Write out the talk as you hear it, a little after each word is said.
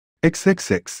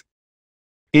XXX.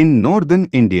 In northern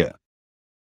India.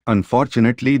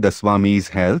 Unfortunately, the Swami's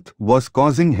health was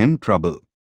causing him trouble.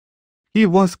 He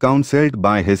was counselled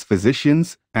by his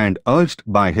physicians and urged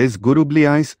by his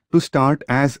Gurubliais to start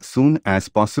as soon as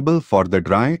possible for the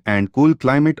dry and cool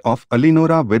climate of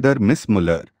Almora whither Miss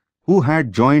Muller, who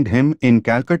had joined him in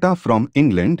Calcutta from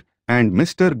England, and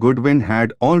Mr. Goodwin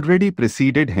had already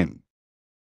preceded him.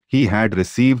 He had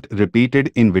received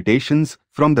repeated invitations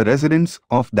from the residents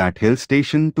of that hill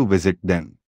station to visit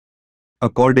them.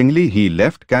 Accordingly, he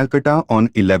left Calcutta on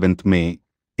 11th May,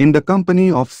 in the company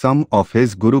of some of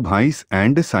his Guru Bhais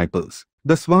and disciples.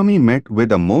 The Swami met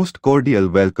with a most cordial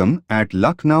welcome at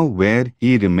Lucknow, where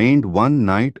he remained one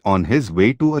night on his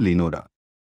way to Almora.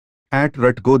 At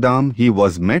Ratgodam he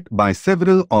was met by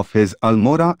several of his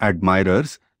Almora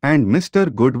admirers and Mr.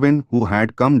 Goodwin, who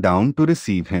had come down to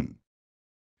receive him.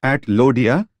 At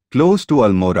Lodhia, close to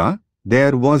Almora,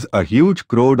 there was a huge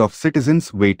crowd of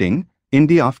citizens waiting, in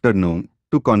the afternoon,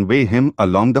 to convey him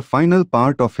along the final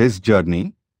part of his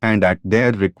journey, and at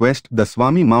their request the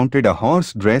Swami mounted a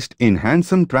horse dressed in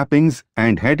handsome trappings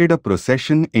and headed a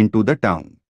procession into the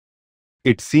town.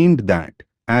 It seemed that,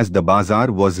 as the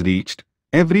bazaar was reached,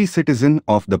 every citizen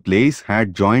of the place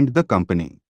had joined the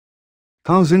company.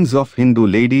 Thousands of Hindu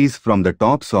ladies from the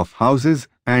tops of houses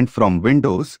and from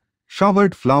windows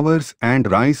showered flowers and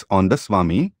rice on the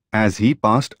Swami as he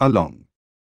passed along.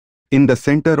 In the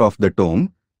center of the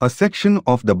tomb, a section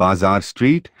of the bazaar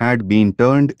street had been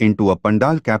turned into a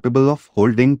pandal capable of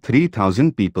holding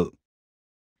 3,000 people.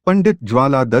 Pandit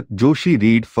Jwala Dutt Joshi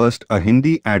read first a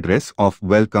Hindi address of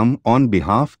welcome on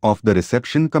behalf of the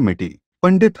reception committee.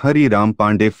 Pandit Hari Ram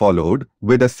Pandey followed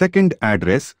with a second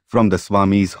address from the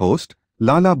Swami's host,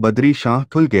 Lala Badri Shah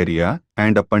Thulgeria,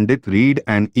 and a Pandit read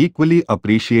an equally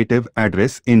appreciative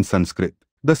address in Sanskrit.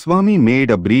 The Swami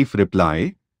made a brief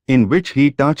reply, in which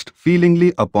he touched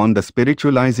feelingly upon the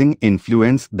spiritualizing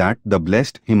influence that the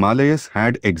blessed Himalayas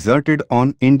had exerted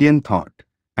on Indian thought,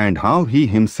 and how he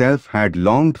himself had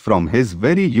longed from his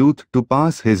very youth to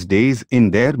pass his days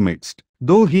in their midst.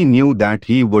 Though he knew that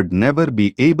he would never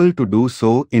be able to do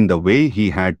so in the way he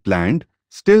had planned,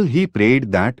 still he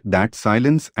prayed that that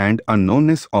silence and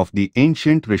unknownness of the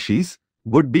ancient rishis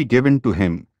would be given to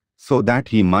him, so that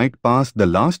he might pass the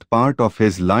last part of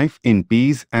his life in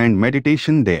peace and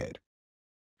meditation there.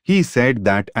 He said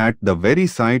that at the very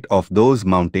sight of those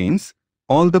mountains,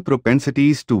 all the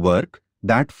propensities to work,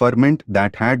 that ferment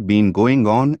that had been going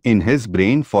on in his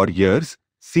brain for years,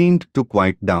 seemed to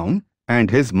quiet down,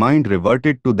 and his mind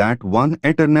reverted to that one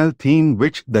eternal theme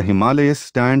which the Himalayas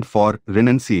stand for,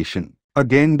 renunciation.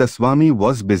 Again the Swami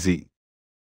was busy.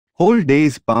 Whole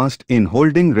days passed in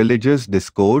holding religious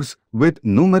discourse with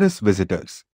numerous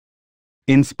visitors.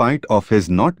 In spite of his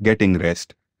not getting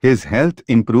rest, his health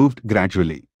improved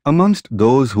gradually. Amongst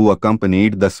those who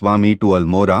accompanied the Swami to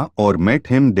Almora or met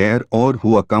him there or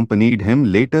who accompanied him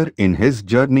later in his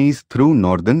journeys through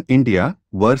northern India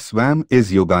were Swam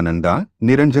is Yogananda,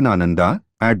 Niranjanananda,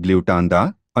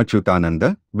 Adlutananda,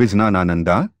 Achyutananda,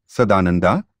 Vijnanananda,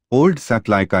 Sadananda, Old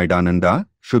Saklaikaidananda,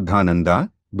 Shuddhananda,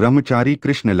 Brahmachari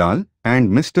Krishnalal, and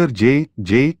Mr.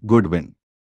 J. Goodwin.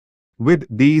 With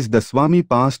these the Swami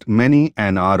passed many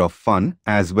an hour of fun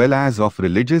as well as of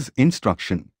religious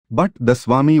instruction. But the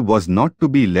Swami was not to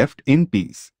be left in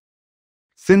peace.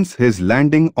 Since his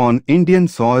landing on Indian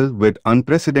soil with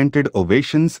unprecedented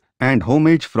ovations and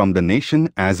homage from the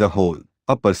nation as a whole,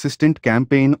 a persistent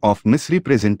campaign of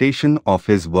misrepresentation of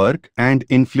his work and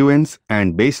influence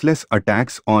and baseless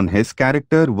attacks on his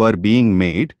character were being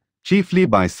made, chiefly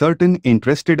by certain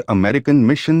interested American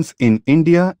missions in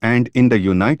India and in the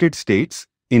United States,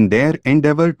 in their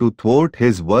endeavor to thwart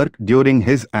his work during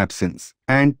his absence,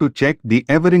 and to check the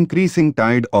ever-increasing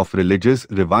tide of religious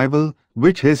revival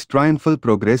which his triumphal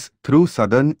progress through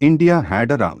southern India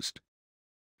had aroused.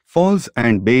 False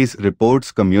and base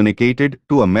reports communicated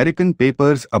to American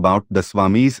papers about the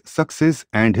Swami's success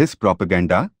and his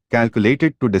propaganda,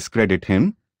 calculated to discredit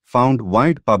him, found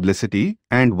wide publicity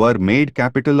and were made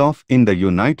capital of in the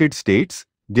United States,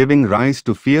 giving rise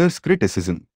to fierce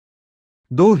criticism.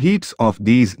 Though heaps of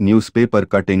these newspaper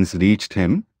cuttings reached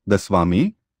him, the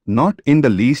Swami, not in the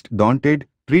least daunted,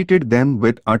 treated them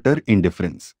with utter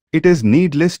indifference. It is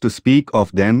needless to speak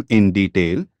of them in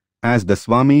detail, as the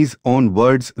Swami's own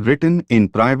words written in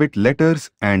private letters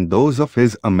and those of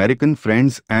his American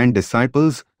friends and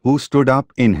disciples who stood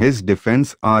up in his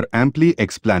defense are amply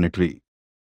explanatory.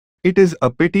 It is a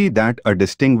pity that a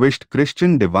distinguished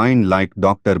Christian divine like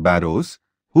Dr. Barrows,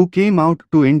 who came out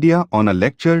to India on a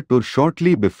lecture tour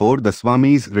shortly before the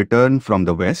Swami's return from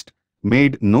the West,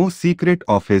 made no secret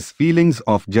of his feelings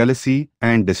of jealousy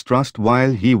and distrust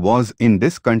while he was in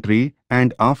this country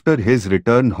and after his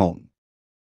return home.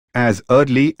 As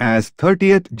early as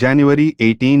 30th January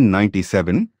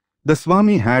 1897, the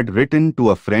Swami had written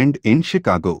to a friend in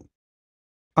Chicago.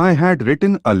 I had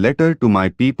written a letter to my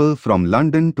people from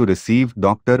London to receive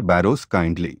Dr. Barrows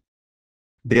kindly.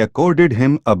 They accorded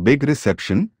him a big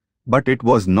reception, but it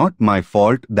was not my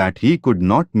fault that he could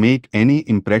not make any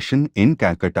impression in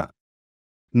Calcutta.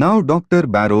 Now Dr.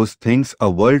 Barrows thinks a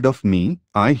world of me,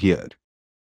 I hear.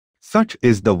 Such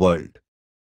is the world.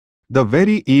 The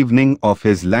very evening of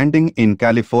his landing in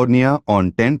California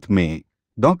on 10th May,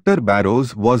 Dr.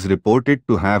 Barrows was reported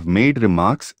to have made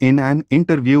remarks in an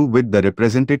interview with the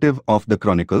representative of the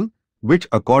Chronicle, which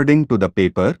according to the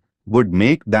paper, would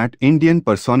make that Indian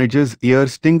personage's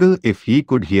ears tingle if he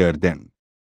could hear them.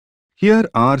 Here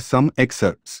are some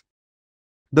excerpts.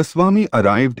 The Swami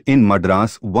arrived in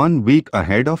Madras 1 week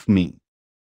ahead of me.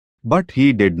 But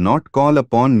he did not call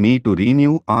upon me to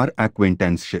renew our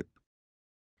acquaintanceship.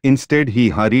 Instead, he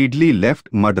hurriedly left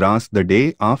Madras the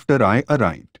day after I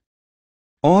arrived.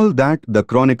 All that the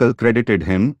Chronicle credited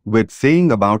him with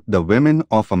saying about the women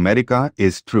of America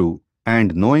is true,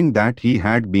 and knowing that he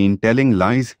had been telling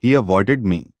lies, he avoided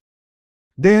me.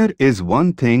 There is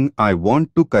one thing I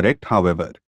want to correct,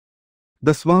 however.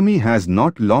 The Swami has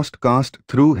not lost caste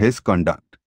through his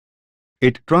conduct.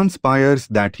 It transpires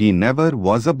that he never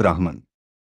was a Brahman.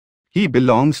 He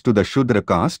belongs to the Shudra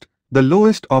caste, the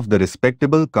lowest of the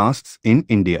respectable castes in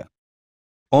India.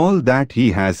 All that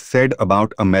he has said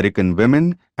about American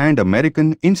women and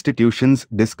American institutions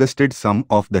disgusted some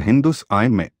of the Hindus I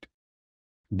met.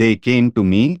 They came to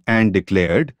me and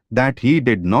declared that he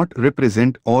did not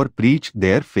represent or preach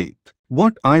their faith.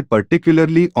 What I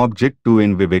particularly object to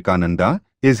in Vivekananda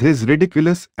is his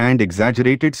ridiculous and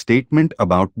exaggerated statement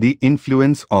about the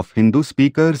influence of Hindu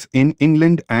speakers in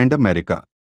England and America.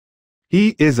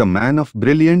 He is a man of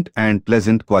brilliant and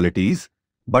pleasant qualities,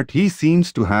 but he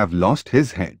seems to have lost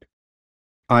his head.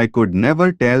 I could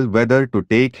never tell whether to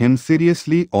take him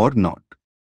seriously or not.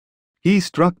 He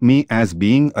struck me as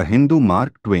being a Hindu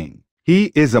Mark Twain.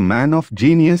 He is a man of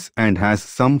genius and has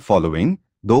some following,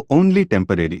 though only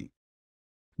temporary.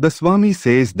 The Swami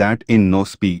says that in no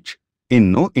speech,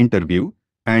 in no interview,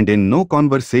 and in no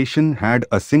conversation had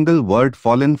a single word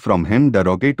fallen from him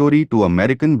derogatory to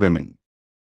American women.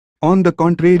 On the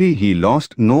contrary, he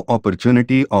lost no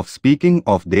opportunity of speaking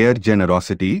of their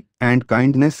generosity and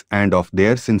kindness and of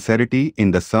their sincerity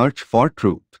in the search for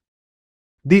truth.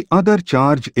 The other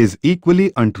charge is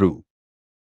equally untrue.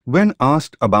 When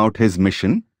asked about his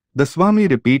mission, the Swami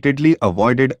repeatedly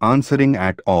avoided answering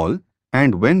at all,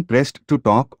 and when pressed to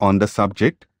talk on the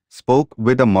subject, spoke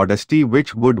with a modesty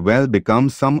which would well become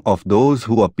some of those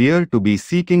who appear to be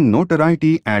seeking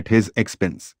notoriety at his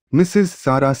expense. Mrs.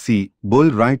 Sarah C.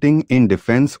 Bull, writing in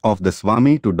defense of the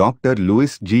Swami to Dr.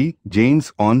 Louis G.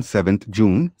 Janes on 7th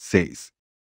June, says,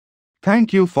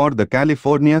 "Thank you for the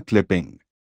California clipping.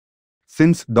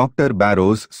 Since Dr.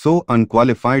 Barrows so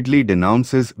unqualifiedly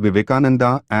denounces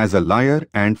Vivekananda as a liar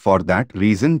and for that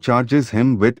reason charges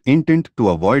him with intent to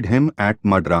avoid him at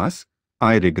Madras,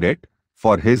 I regret,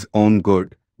 for his own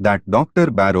good, that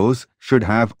Dr. Barrows should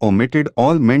have omitted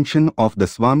all mention of the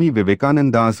Swami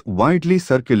Vivekananda's widely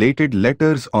circulated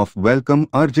letters of welcome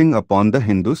urging upon the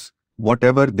Hindus,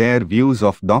 whatever their views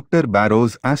of Dr.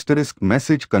 Barrows' asterisk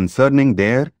message concerning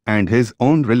their and his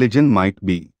own religion might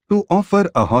be, to offer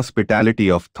a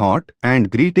hospitality of thought and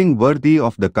greeting worthy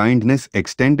of the kindness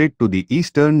extended to the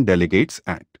Eastern delegates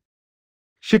at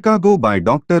Chicago by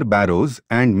Dr. Barrows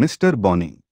and Mr.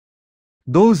 Bonney.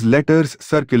 Those letters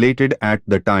circulated at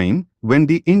the time when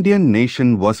the Indian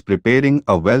nation was preparing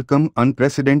a welcome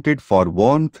unprecedented for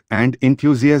warmth and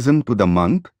enthusiasm to the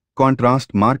month,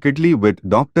 contrast markedly with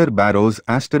Dr. Barrows'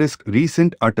 asterisk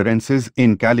recent utterances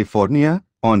in California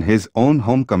on his own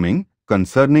homecoming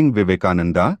concerning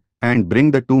Vivekananda, and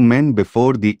bring the two men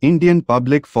before the Indian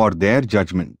public for their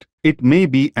judgment. It may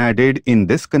be added in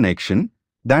this connection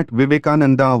that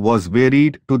Vivekananda was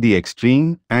wearied to the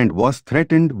extreme and was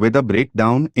threatened with a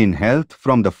breakdown in health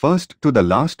from the first to the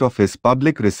last of his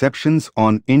public receptions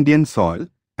on Indian soil,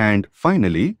 and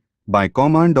finally, by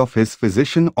command of his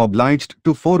physician, obliged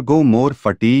to forego more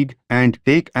fatigue and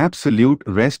take absolute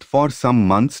rest for some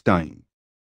months' time.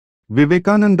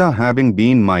 Vivekananda having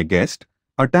been my guest,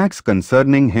 attacks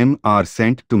concerning him are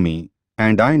sent to me,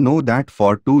 and I know that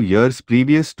for 2 years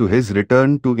previous to his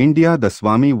return to India the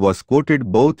Swami was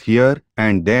quoted both here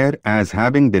and there as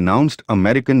having denounced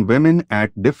American women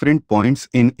at different points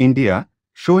in India,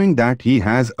 showing that he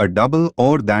has a double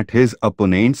or that his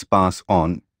opponents pass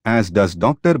on, as does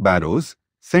Dr. Barrows,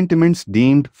 sentiments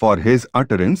deemed for his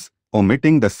utterance,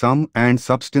 omitting the sum and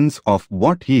substance of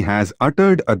what he has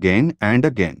uttered again and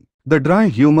again. The dry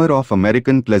humor of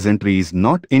American pleasantries,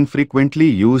 not infrequently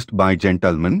used by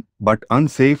gentlemen, but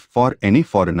unsafe for any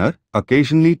foreigner,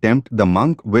 occasionally tempt the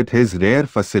monk with his rare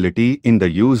facility in the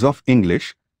use of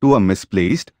English, to a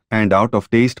misplaced and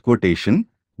out-of-taste quotation,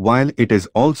 while it is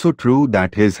also true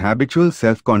that his habitual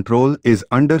self-control is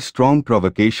under strong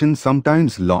provocation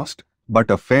sometimes lost,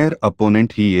 but a fair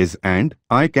opponent he is, and,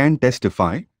 I can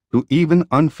testify, to even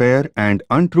unfair and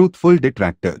untruthful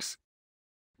detractors.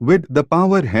 With the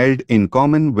power held in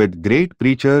common with great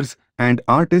preachers and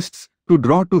artists to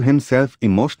draw to himself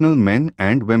emotional men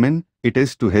and women, it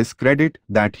is to his credit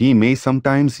that he may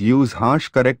sometimes use harsh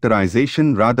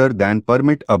characterization rather than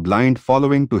permit a blind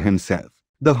following to himself.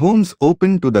 The homes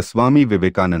open to the Swami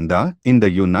Vivekananda in the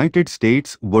United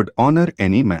States would honor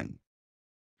any man.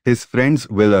 His friends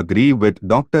will agree with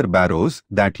Dr. Barrows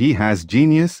that he has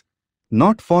genius,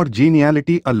 not for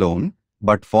geniality alone,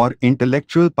 but for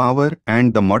intellectual power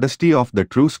and the modesty of the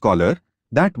true scholar,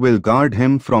 that will guard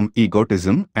him from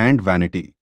egotism and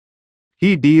vanity.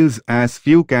 He deals as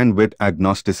few can with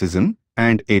agnosticism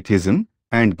and atheism,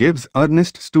 and gives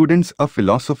earnest students a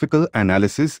philosophical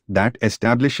analysis that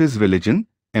establishes religion,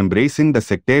 embracing the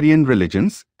sectarian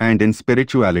religions, and in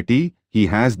spirituality, he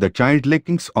has the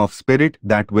childlikeness of spirit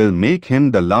that will make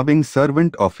him the loving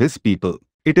servant of his people.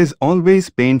 It is always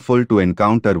painful to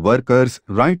encounter workers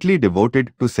rightly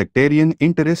devoted to sectarian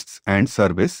interests and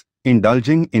service,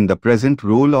 indulging in the present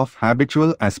rule of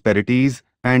habitual asperities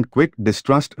and quick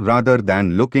distrust rather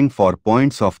than looking for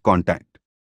points of contact.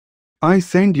 I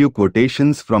send you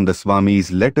quotations from the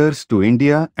Swami's letters to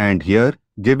India and here,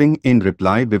 giving in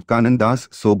reply Vivekananda's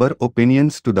sober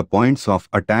opinions to the points of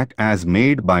attack as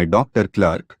made by Dr.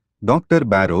 Clark, Dr.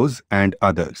 Barrows and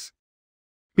others.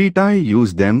 P.I.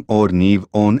 use them or leave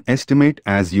own estimate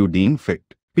as you deem fit.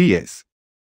 P.S.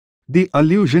 The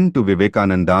allusion to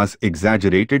Vivekananda's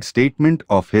exaggerated statement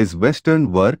of his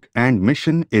Western work and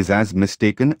mission is as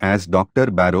mistaken as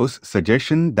Dr. Barrows'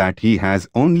 suggestion that he has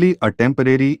only a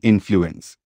temporary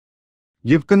influence.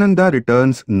 Vivekananda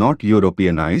returns not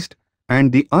Europeanized,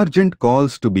 and the urgent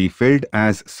calls to be filled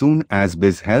as soon as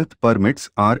his health permits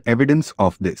are evidence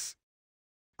of this.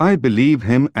 I believe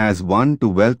him as one to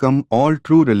welcome all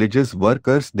true religious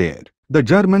workers there. The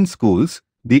German schools,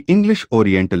 the English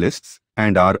Orientalists,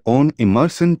 and our own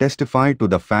Emerson testify to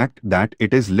the fact that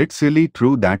it is literally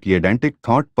true that Vedantic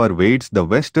thought pervades the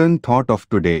Western thought of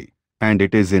today, and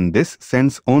it is in this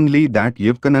sense only that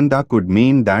Vivekananda could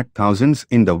mean that thousands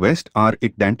in the West are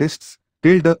Vedantists,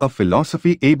 tilde a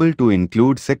philosophy able to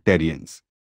include sectarians.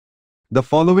 The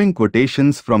following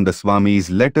quotations from the Swami's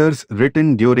letters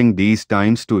written during these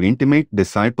times to intimate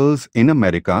disciples in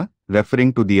America,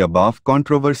 referring to the above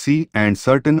controversy and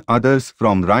certain others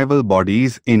from rival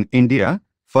bodies in India,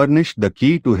 furnish the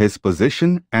key to his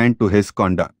position and to his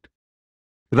conduct.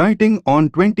 Writing on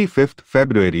 25th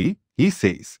February, he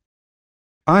says,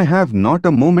 I have not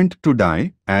a moment to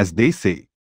die, as they say.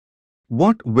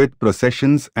 What with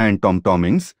processions and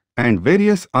tom-tommings, and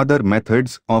various other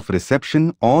methods of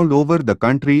reception all over the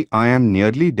country, I am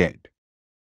nearly dead.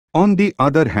 On the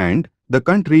other hand, the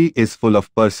country is full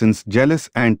of persons jealous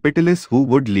and pitiless who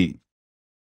would leave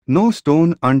no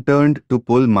stone unturned to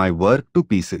pull my work to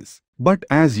pieces. But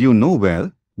as you know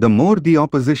well, the more the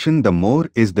opposition, the more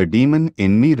is the demon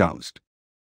in me roused.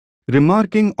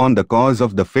 Remarking on the cause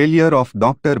of the failure of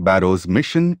Dr. Barrows'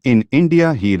 mission in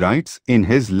India, he writes in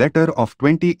his letter of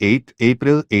 28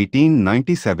 April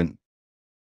 1897,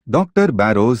 Dr.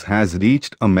 Barrows has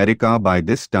reached America by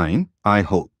this time, I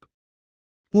hope.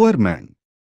 Poor man!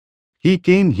 He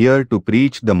came here to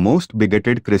preach the most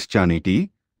bigoted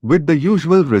Christianity, with the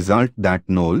usual result that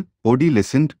nobody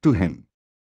listened to him.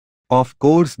 Of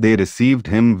course they received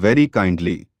him very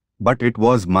kindly, but it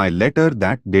was my letter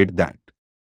that did that.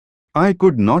 I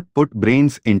could not put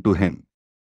brains into him.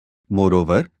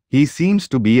 Moreover, he seems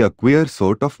to be a queer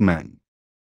sort of man.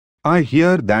 I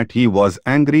hear that he was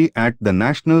angry at the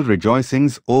national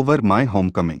rejoicings over my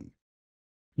homecoming.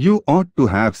 You ought to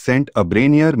have sent a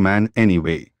brainier man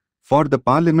anyway, for the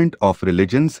Parliament of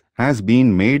Religions has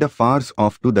been made a farce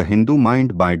of to the Hindu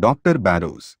mind by Dr.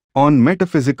 Barrows. On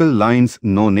metaphysical lines,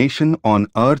 no nation on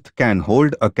earth can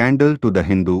hold a candle to the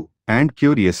Hindu, and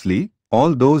curiously,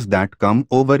 all those that come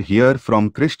over here from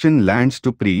Christian lands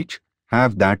to preach,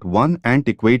 have that one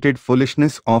antiquated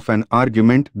foolishness of an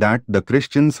argument that the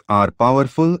Christians are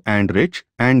powerful and rich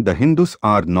and the Hindus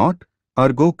are not,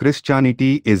 ergo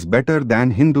Christianity is better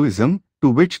than Hinduism, to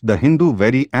which the Hindu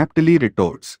very aptly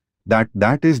retorts,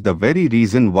 that is the very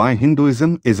reason why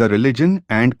Hinduism is a religion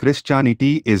and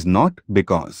Christianity is not,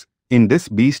 because in this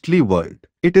beastly world,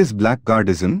 it is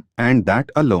blackguardism, and that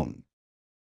alone.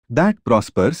 That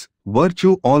prospers,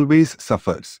 virtue always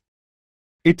suffers.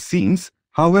 It seems,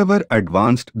 however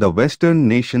advanced the Western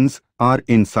nations are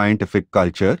in scientific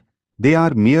culture, they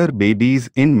are mere babies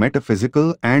in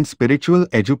metaphysical and spiritual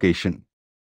education.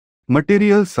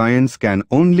 Material science can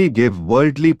only give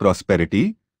worldly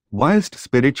prosperity, whilst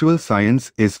spiritual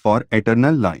science is for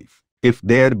eternal life. If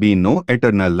there be no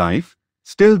eternal life,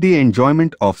 still the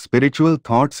enjoyment of spiritual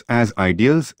thoughts as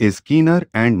ideals is keener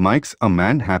and makes a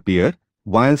man happier,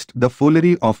 whilst the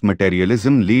foolery of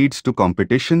materialism leads to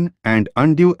competition and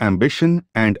undue ambition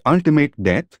and ultimate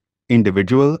death,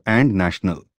 individual and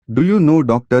national. Do you know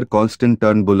Dr. Colston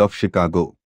Turnbull of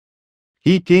Chicago?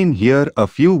 He came here a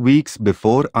few weeks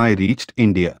before I reached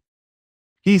India.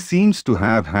 He seems to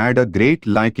have had a great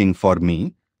liking for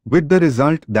me, with the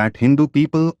result that Hindu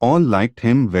people all liked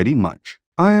him very much.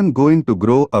 I am going to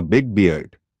grow a big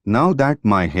beard, now that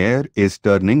my hair is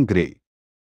turning grey.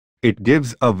 It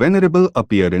gives a venerable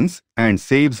appearance and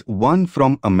saves one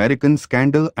from American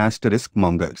scandal *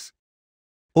 mongers.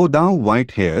 O thou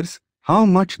white hairs, how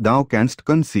much thou canst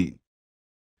conceal!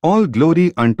 All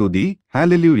glory unto thee,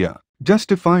 hallelujah!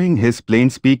 Justifying his plain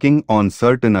speaking on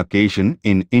certain occasion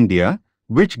in India,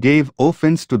 which gave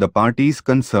offense to the parties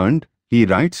concerned, he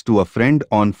writes to a friend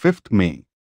on 5th May.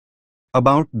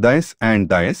 About this and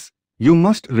this, you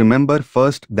must remember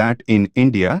first that in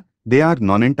India, they are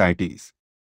non-entities.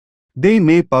 They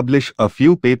may publish a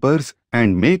few papers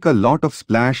and make a lot of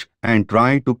splash and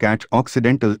try to catch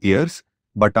Occidental ears,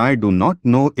 but I do not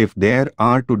know if there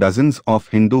are 2 dozens of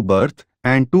Hindu birth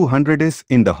and 200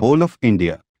 in the whole of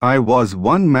India. I was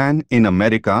one man in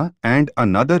America and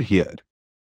another here.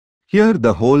 Here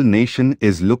the whole nation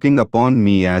is looking upon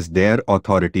me as their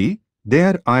authority,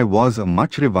 there I was a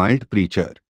much reviled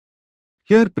preacher.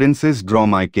 Here princes draw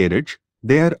my carriage,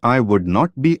 there I would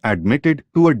not be admitted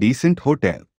to a decent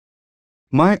hotel.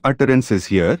 My utterances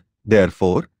here,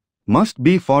 therefore, must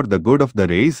be for the good of the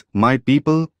race, my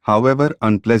people, however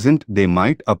unpleasant they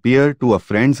might appear to a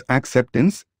friend's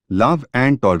acceptance, love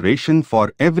and toleration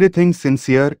for everything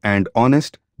sincere and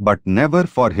honest, but never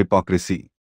for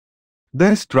hypocrisy.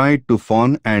 They tried to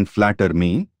fawn and flatter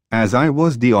me, as I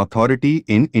was the authority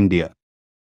in India.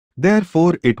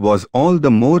 Therefore it was all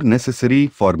the more necessary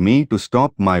for me to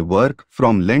stop my work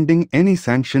from lending any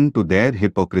sanction to their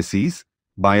hypocrisies,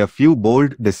 by a few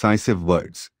bold decisive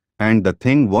words, and the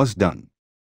thing was done.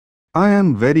 I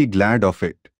am very glad of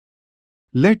it.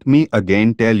 Let me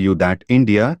again tell you that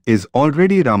India is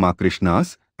already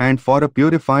Ramakrishna's, and for a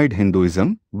purified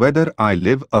Hinduism, whether I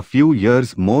live a few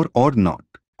years more or not.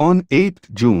 On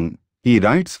 8th June, he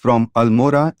writes from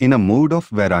Almora in a mood of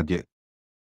vairagya.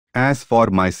 As for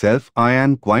myself, I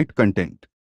am quite content.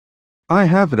 I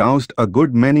have roused a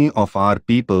good many of our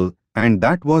people, and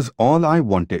that was all I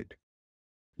wanted.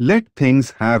 Let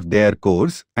things have their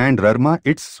course and Rarma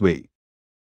its sway.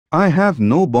 I have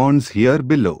no bonds here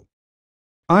below.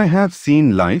 I have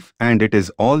seen life and it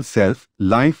is all self,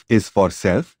 life is for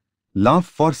self, love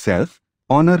for self,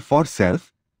 honor for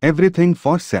self, everything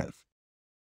for self.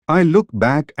 I look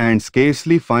back and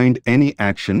scarcely find any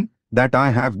action that I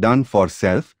have done for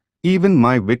self, even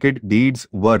my wicked deeds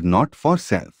were not for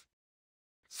self.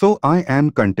 So I am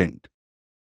content.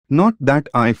 Not that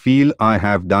I feel I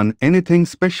have done anything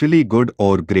specially good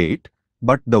or great,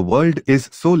 but the world is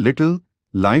so little,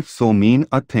 life so mean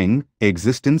a thing,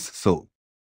 existence so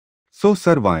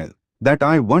servile, that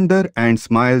I wonder and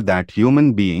smile that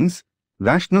human beings,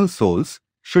 rational souls,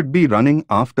 should be running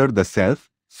after the self,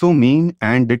 so mean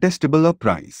and detestable a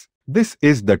prize. This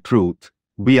is the truth.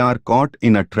 We are caught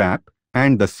in a trap,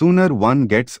 and the sooner one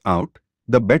gets out,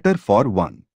 the better for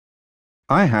one.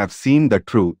 I have seen the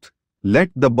truth.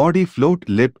 Let the body float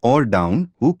lip or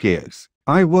down, who cares?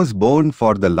 I was born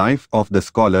for the life of the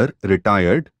scholar,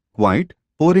 retired, quiet,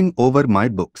 poring over my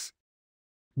books.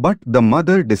 But the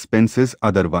mother dispenses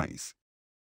otherwise.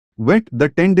 Wet the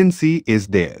tendency is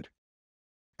there.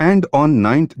 And on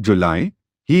 9th July,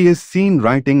 he is seen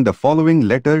writing the following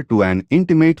letter to an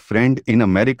intimate friend in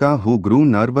America who grew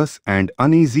nervous and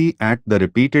uneasy at the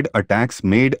repeated attacks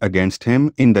made against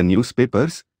him in the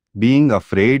newspapers, being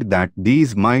afraid that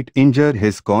these might injure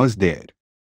his cause there.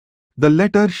 The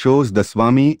letter shows the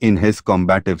Swami in his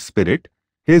combative spirit,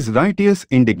 his righteous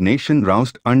indignation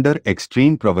roused under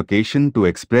extreme provocation to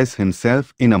express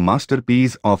himself in a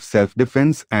masterpiece of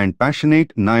self-defense and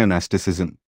passionate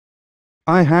neo-Gnosticism.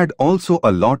 I had also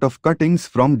a lot of cuttings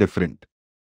from different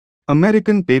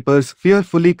American papers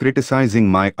fearfully criticizing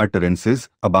my utterances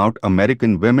about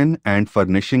American women and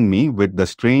furnishing me with the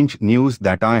strange news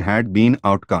that I had been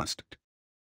outcast.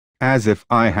 As if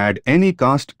I had any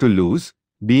caste to lose,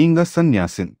 being a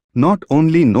sannyasin. Not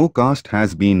only no caste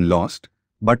has been lost,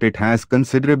 but it has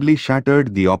considerably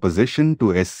shattered the opposition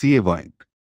to SCA.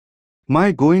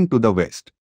 My going to the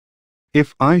West.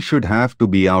 If I should have to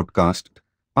be outcast,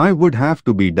 I would have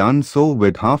to be done so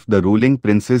with half the ruling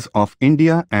princes of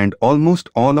India and almost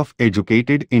all of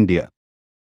educated India.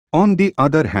 On the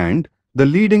other hand, the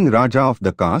leading Raja of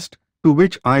the caste, to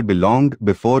which I belonged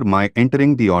before my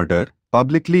entering the order,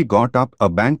 publicly got up a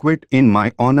banquet in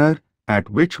my honor, at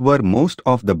which were most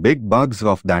of the big bugs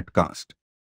of that caste.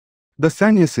 The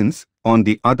sannyasins, on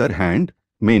the other hand,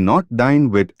 may not dine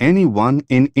with anyone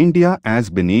in India as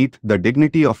beneath the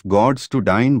dignity of gods to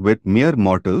dine with mere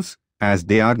mortals, as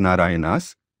they are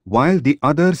Narayanas, while the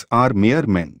others are mere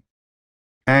men.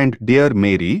 And dear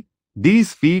Mary,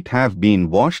 these feet have been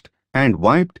washed and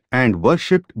wiped and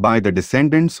worshipped by the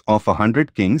descendants of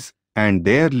 100 kings, and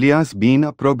their lias been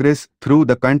a progress through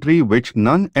the country which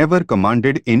none ever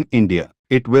commanded in India.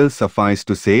 It will suffice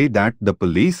to say that the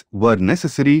police were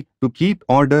necessary to keep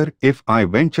order if I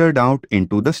ventured out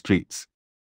into the streets.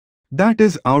 That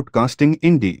is outcasting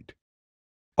indeed.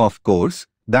 Of course,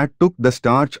 that took the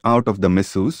starch out of the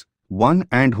missus, one,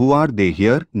 and who are they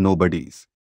here? Nobodies.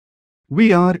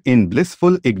 We are in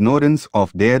blissful ignorance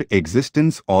of their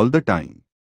existence all the time.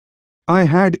 I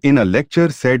had in a lecture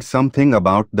said something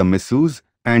about the missus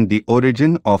and the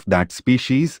origin of that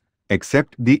species,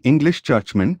 except the English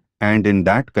churchmen, and in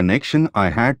that connection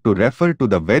I had to refer to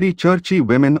the very churchy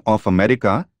women of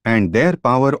America and their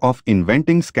power of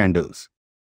inventing scandals.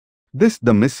 This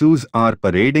the missus are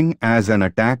parading as an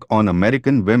attack on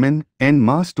American women en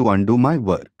masse to undo my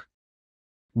work.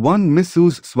 One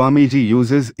missus Swamiji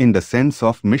uses in the sense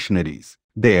of missionaries.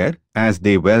 There, as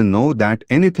they well know that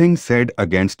anything said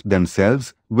against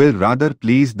themselves will rather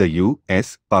please the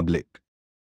U.S. public.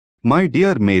 My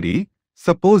dear Mary,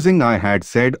 supposing I had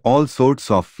said all sorts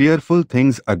of fearful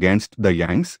things against the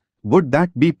Yanks, would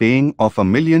that be paying off a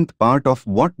millionth part of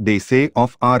what they say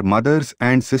of our mothers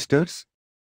and sisters?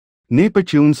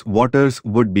 Neptune's waters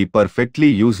would be perfectly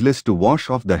useless to wash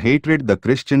off the hatred the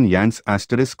Christian Yanks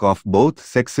of both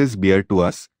sexes bear to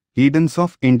us, heathens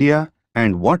of India,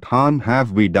 and what harm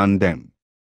have we done them?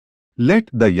 Let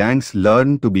the Yanks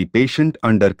learn to be patient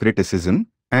under criticism,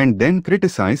 and then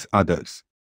criticize others.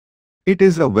 It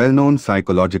is a well-known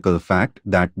psychological fact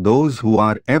that those who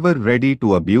are ever ready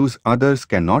to abuse others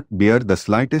cannot bear the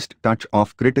slightest touch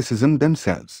of criticism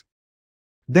themselves.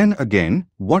 Then again,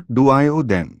 what do I owe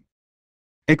them?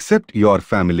 Except your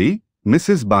family,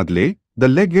 Mrs. Bagley, the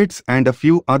legates and a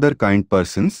few other kind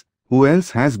persons, who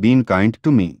else has been kind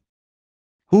to me?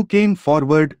 Who came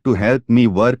forward to help me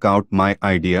work out my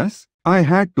ideas? I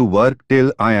had to work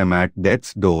till I am at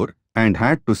death's door, and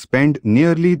had to spend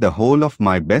nearly the whole of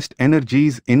my best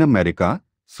energies in America,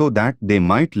 so that they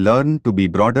might learn to be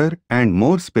broader and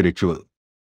more spiritual.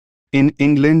 In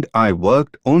England I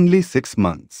worked only 6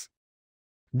 months.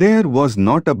 There was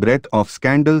not a breath of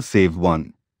scandal save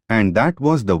one, and that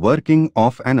was the working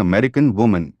of an American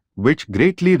woman, which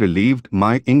greatly relieved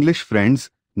my English friends.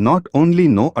 Not only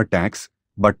no attacks,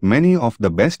 but many of the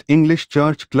best English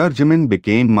church clergymen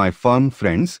became my firm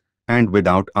friends, and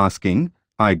without asking,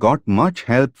 I got much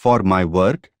help for my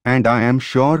work, and I am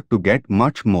sure to get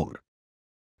much more.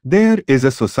 There is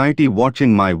a society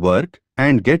watching my work,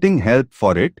 and getting help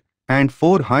for it, and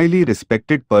 4 highly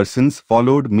respected persons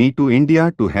followed me to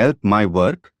India to help my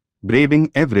work, braving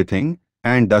everything,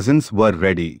 and dozens were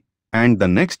ready, and the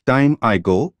next time I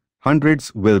go,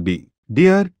 hundreds will be.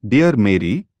 Dear, dear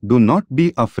Mary, do not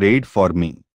be afraid for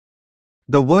me.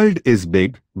 The world is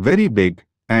big, very big,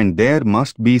 and there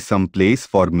must be some place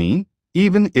for me,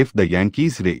 even if the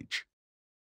Yankees rage.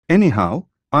 Anyhow,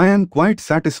 I am quite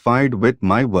satisfied with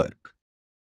my work.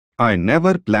 I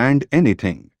never planned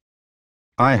anything.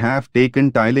 I have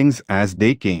taken tilings as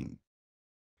they came.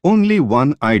 Only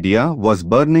one idea was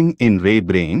burning in Ray's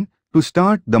brain, to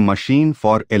start the machine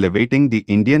for elevating the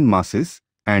Indian masses,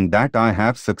 and that I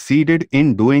have succeeded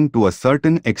in doing to a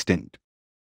certain extent.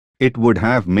 It would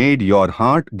have made your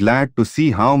heart glad to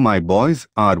see how my boys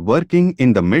are working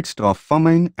in the midst of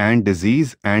famine and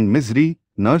disease and misery,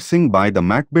 nursing by the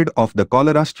mat-bed of the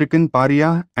cholera-stricken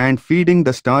pariah and feeding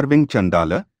the starving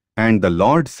Chandala, and the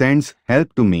Lord sends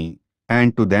help to me,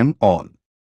 and to them all.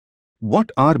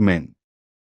 What are men?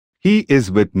 He is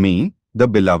with me, the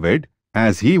beloved,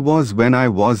 as he was when I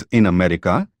was in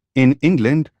America, in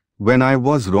England, when I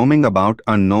was roaming about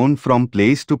unknown from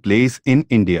place to place in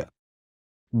India.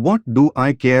 What do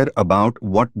I care about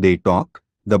what they talk?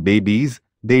 The babies,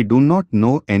 they do not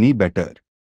know any better.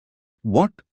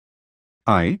 What?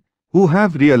 I, who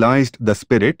have realized the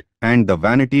spirit and the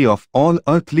vanity of all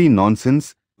earthly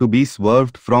nonsense, to be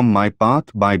swerved from my path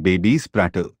by babies'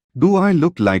 prattle. Do I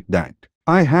look like that?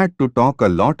 I had to talk a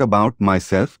lot about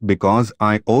myself because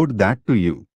I owed that to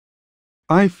you.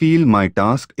 I feel my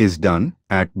task is done.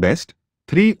 At best,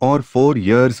 3 or 4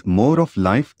 years more of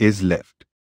life is left.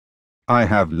 I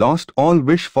have lost all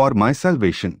wish for my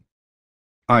salvation.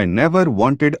 I never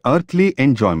wanted earthly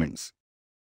enjoyments.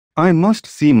 I must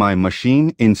see my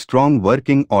machine in strong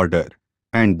working order,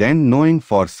 and then knowing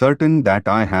for certain that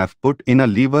I have put in a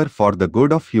lever for the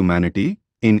good of humanity,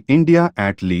 in India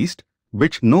at least,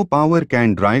 which no power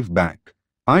can drive back,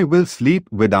 I will sleep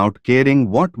without caring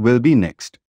what will be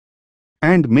next.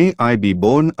 And may I be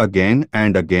born again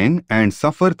and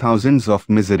suffer thousands of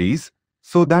miseries,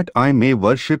 so that I may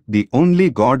worship the only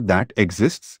God that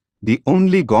exists, the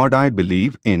only God I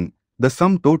believe in, the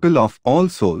sum total of all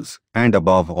souls, and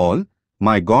above all,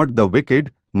 my God the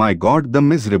wicked, my God the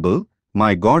miserable,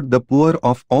 my God the poor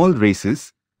of all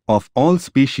races, of all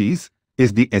species,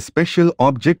 is the especial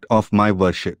object of my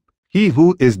worship. He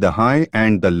who is the high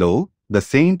and the low, the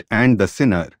saint and the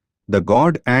sinner, the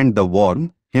God and the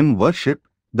worm, him worship,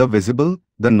 the visible,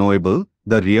 the knowable,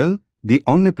 the real, the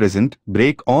omnipresent,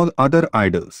 break all other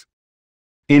idols.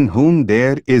 In whom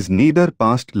there is neither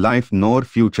past life nor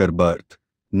future birth,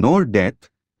 nor death,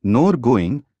 nor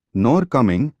going, nor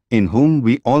coming, in whom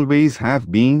we always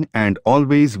have been and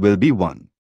always will be one.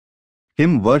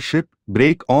 Him worship,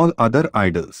 break all other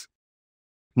idols.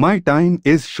 My time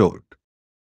is short.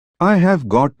 I have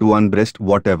got to unbreast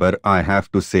whatever I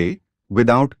have to say,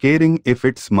 without caring if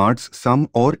it smarts some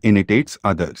or irritates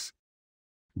others.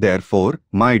 Therefore,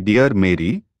 my dear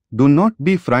Mary, do not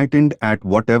be frightened at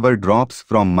whatever drops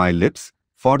from my lips,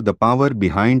 for the power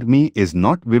behind me is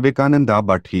not Vivekananda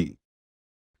but He,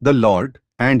 the Lord,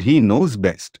 and He knows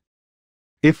best.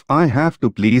 If I have to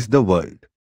please the world,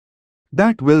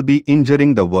 that will be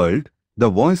injuring the world. The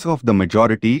voice of the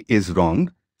majority is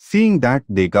wrong, seeing that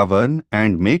they govern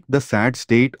and make the sad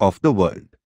state of the world.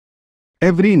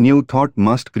 Every new thought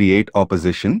must create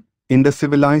opposition, in the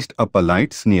civilized a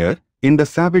polite sneer, in the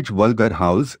savage vulgar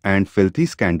howls and filthy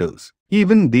scandals.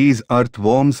 Even these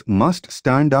earthworms must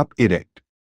stand up erect.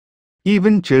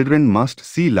 Even children must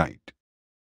see light.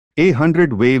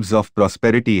 100 waves of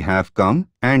prosperity have come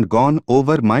and gone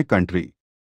over my country.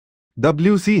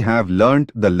 WC have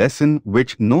learnt the lesson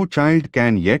which no child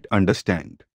can yet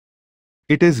understand.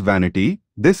 It is vanity,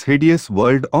 this hideous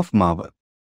world of Mava.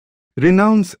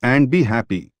 Renounce and be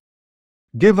happy.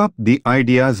 Give up the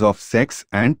ideas of sex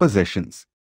and possessions.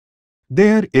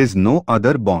 There is no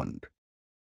other bond.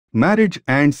 Marriage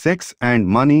and sex and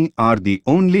money are the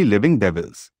only living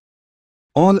devils.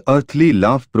 All earthly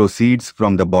love proceeds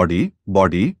from the body,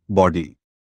 body, body.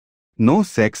 No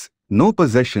sex, no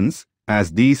possessions,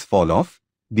 as these fall off,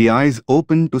 the eyes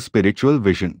open to spiritual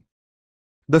vision.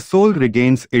 The soul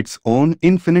regains its own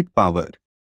infinite power.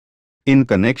 In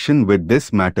connection with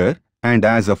this matter, and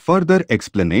as a further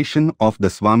explanation of the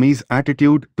Swami's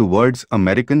attitude towards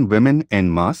American women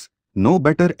en masse, no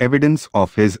better evidence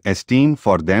of his esteem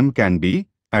for them can be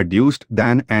adduced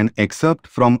than an excerpt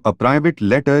from a private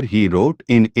letter he wrote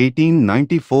in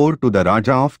 1894 to the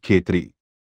Raja of Khetri.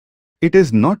 It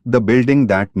is not the building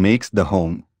that makes the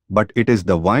home, but it is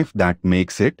the wife that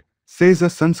makes it, says a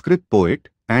Sanskrit poet,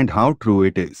 and how true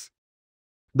it is.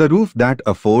 The roof that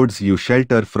affords you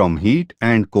shelter from heat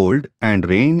and cold and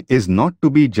rain is not to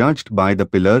be judged by the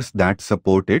pillars that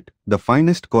support it, the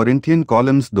finest Corinthian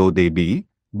columns though they be,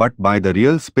 but by the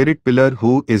real spirit pillar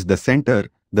who is the center,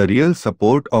 the real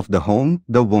support of the home,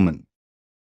 the woman.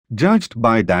 Judged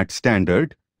by that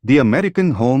standard, the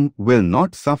American home will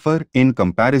not suffer in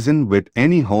comparison with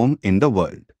any home in the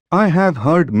world. I have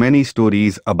heard many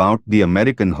stories about the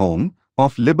American home,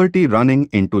 of liberty running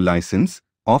into license,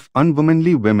 of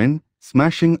unwomanly women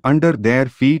smashing under their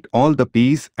feet all the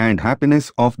peace and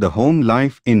happiness of the home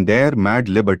life in their mad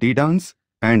liberty dance,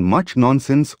 and much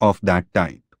nonsense of that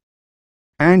type.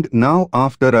 And now,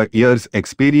 after a year's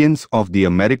experience of the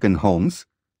American homes,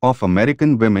 of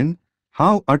American women,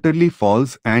 how utterly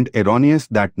false and erroneous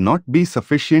that not be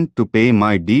sufficient to pay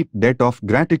my deep debt of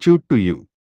gratitude to you.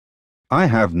 I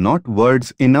have not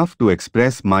words enough to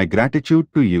express my gratitude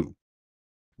to you.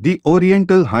 The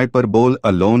Oriental hyperbole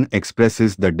alone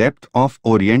expresses the depth of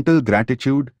Oriental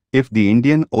gratitude. If the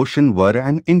Indian Ocean were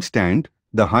an inkstand,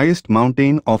 the highest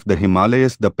mountain of the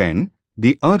Himalayas the pen,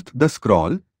 the earth the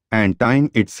scroll, and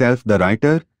time itself the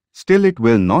writer, still it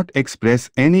will not express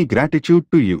any gratitude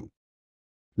to you.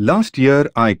 Last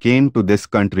year I came to this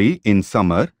country in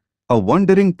summer, a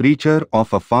wandering preacher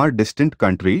of a far distant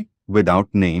country, without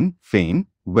name, fame,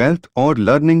 wealth or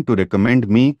learning to recommend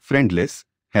me, friendless,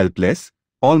 helpless,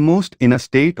 almost in a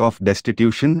state of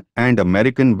destitution, and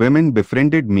American women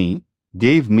befriended me,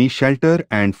 gave me shelter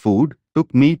and food,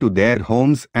 took me to their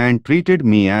homes and treated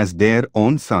me as their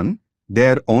own son,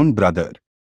 their own brother.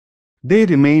 They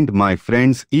remained my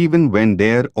friends even when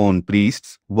their own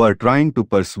priests were trying to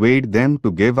persuade them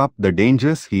to give up the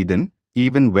dangerous heathen,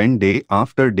 even when day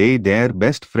after day their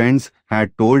best friends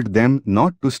had told them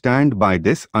not to stand by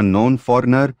this unknown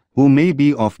foreigner who may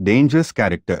be of dangerous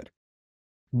character.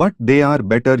 But they are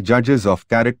better judges of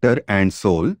character and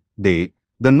soul, they,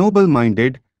 the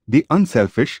noble-minded, the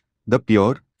unselfish, the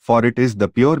pure, for it is the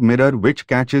pure mirror which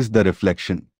catches the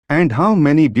reflection. And how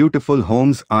many beautiful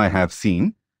homes I have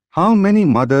seen, how many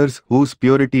mothers whose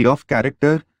purity of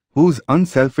character, whose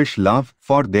unselfish love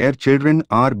for their children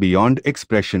are beyond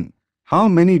expression. How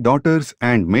many daughters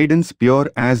and maidens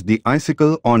pure as the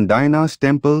icicle on Diana's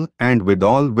temple and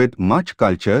withal with much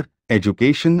culture,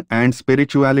 education and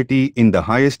spirituality in the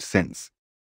highest sense.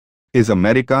 Is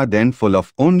America then full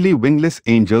of only wingless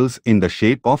angels in the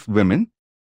shape of women?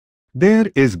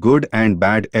 There is good and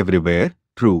bad everywhere,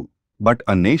 true. But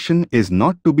a nation is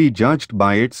not to be judged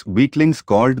by its weaklings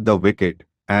called the wicked,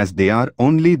 as they are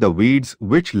only the weeds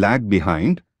which lag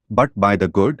behind, but by the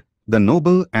good, the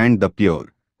noble and the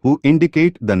pure, who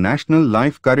indicate the national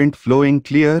life current flowing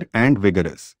clear and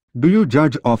vigorous. Do you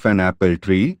judge of an apple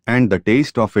tree and the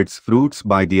taste of its fruits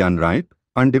by the unripe,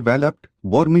 undeveloped,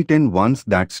 worm-eaten ones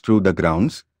that strew the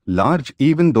grounds, large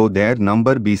even though their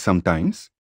number be sometimes?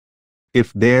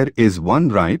 If there is one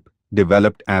ripe,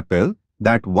 developed apple,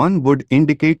 that one would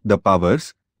indicate the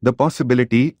powers, the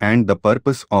possibility and the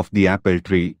purpose of the apple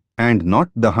tree, and not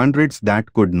the hundreds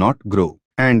that could not grow.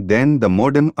 And then the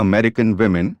modern American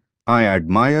women, I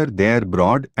admire their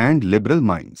broad and liberal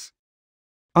minds.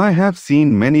 I have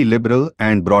seen many liberal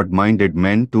and broad-minded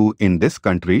men too in this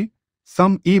country,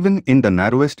 some even in the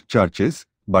narrowest churches,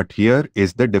 but here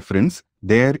is the difference.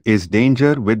 There is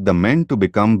danger with the men to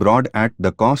become broad at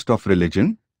the cost of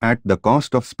religion. At the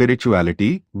cost of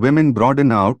spirituality, women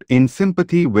broaden out in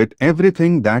sympathy with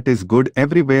everything that is good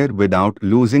everywhere without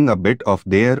losing a bit of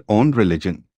their own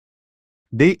religion.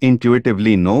 They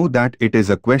intuitively know that it is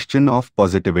a question of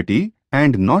positivity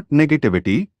and not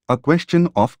negativity, a question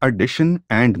of addition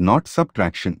and not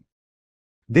subtraction.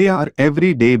 They are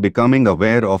every day becoming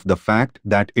aware of the fact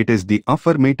that it is the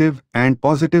affirmative and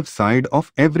positive side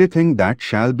of everything that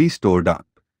shall be stored up,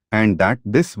 and that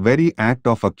this very act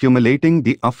of accumulating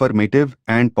the affirmative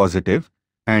and positive,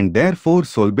 and therefore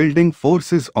soul-building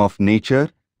forces of nature,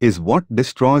 is what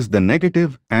destroys the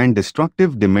negative and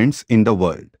destructive demands in the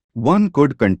world. One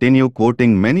could continue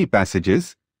quoting many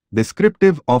passages,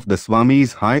 descriptive of the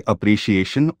Swami's high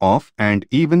appreciation of and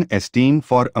even esteem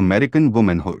for American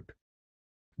womanhood.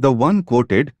 The one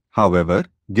quoted, however,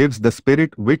 gives the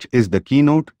spirit which is the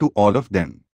keynote to all of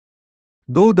them.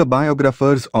 Though the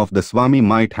biographers of the Swami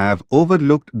might have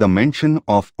overlooked the mention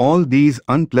of all these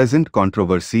unpleasant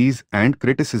controversies and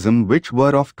criticism which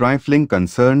were of trifling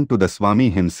concern to the Swami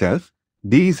himself,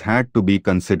 these had to be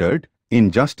considered,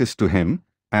 in justice to him,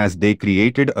 as they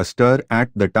created a stir at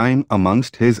the time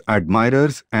amongst his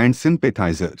admirers and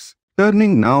sympathizers.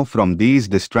 Turning now from these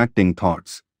distracting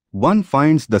thoughts, one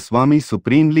finds the Swami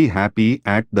supremely happy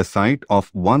at the sight of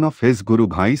one of his Guru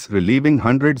Bhais relieving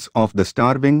hundreds of the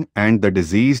starving and the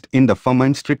diseased in the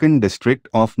famine-stricken district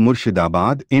of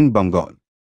Murshidabad in Bengal.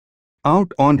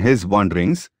 Out on his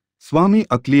wanderings, Swami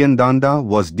Akliananda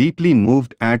was deeply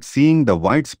moved at seeing the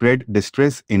widespread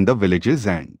distress in the villages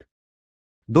and,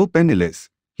 though penniless,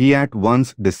 he at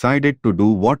once decided to do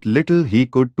what little he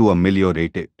could to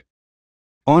ameliorate it.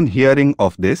 On hearing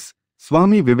of this,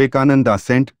 Swami Vivekananda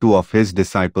sent two of his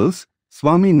disciples,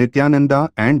 Swami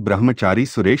Nityananda and Brahmachari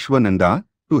Sureshwananda,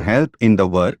 to help in the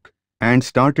work, and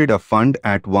started a fund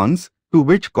at once, to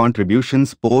which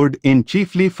contributions poured in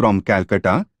chiefly from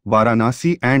Calcutta,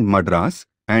 Varanasi and Madras,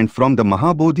 and from the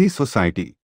Mahabodhi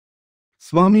Society.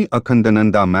 Swami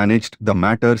Akhandananda managed the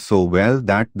matter so well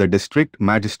that the district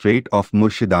magistrate of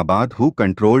Murshidabad, who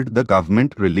controlled the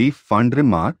government relief fund,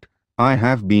 remarked, "I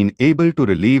have been able to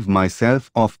relieve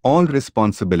myself of all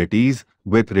responsibilities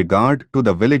with regard to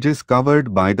the villages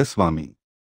covered by the Swami."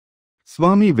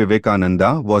 Swami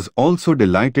Vivekananda was also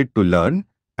delighted to learn,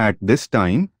 at this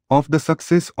time, of the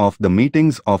success of the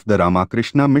meetings of the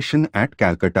Ramakrishna Mission at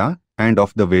Calcutta, and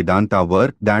of the Vedanta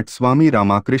work that Swami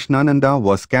Ramakrishnananda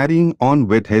was carrying on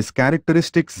with his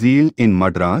characteristic zeal in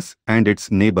Madras and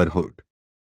its neighborhood.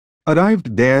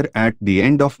 Arrived there at the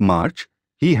end of March,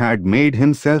 He had made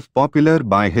himself popular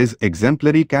by his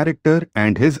exemplary character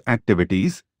and his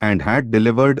activities, and had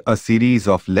delivered a series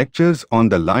of lectures on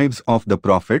the lives of the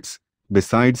prophets,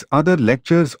 besides other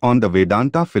lectures on the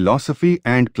Vedanta philosophy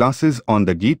and classes on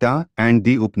the Gita and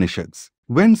the Upanishads.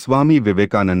 When Swami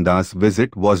Vivekananda's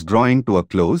visit was drawing to a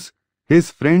close,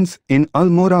 his friends in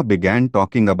Almora began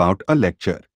talking about a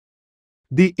lecture.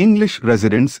 The English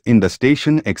residents in the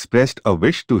station expressed a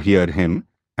wish to hear him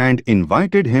and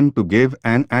invited him to give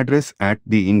an address at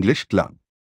the English Club.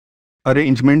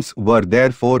 Arrangements were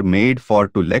therefore made for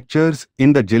 2 lectures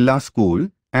in the Jilla school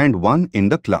and 1 in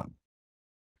the club.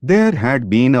 There had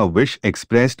been a wish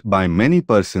expressed by many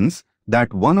persons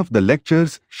that one of the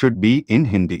lectures should be in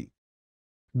Hindi.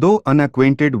 Though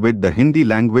unacquainted with the Hindi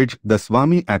language, the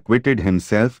Swami acquitted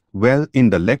himself well in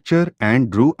the lecture and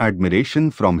drew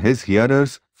admiration from his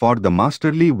hearers for the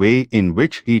masterly way in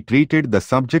which he treated the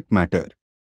subject matter.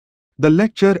 The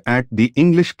lecture at the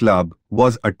English Club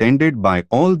was attended by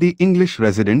all the English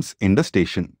residents in the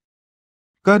station.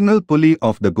 Colonel Puli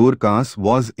of the Gurkhas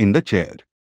was in the chair.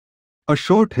 A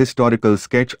short historical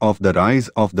sketch of the rise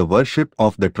of the worship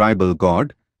of the tribal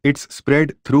god, its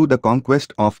spread through the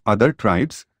conquest of other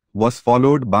tribes, was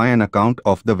followed by an account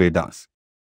of the Vedas.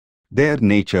 Their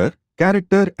nature,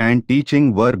 character and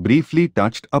teaching were briefly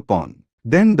touched upon.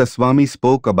 Then the Swami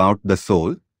spoke about the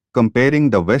soul,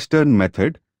 comparing the Western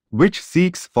method, which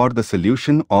seeks for the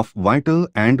solution of vital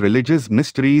and religious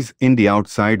mysteries in the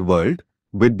outside world,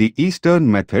 with the Eastern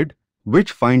method,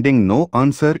 which finding no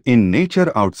answer in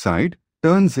nature outside,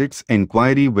 turns its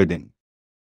enquiry within.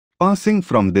 Passing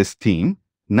from this theme,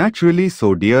 naturally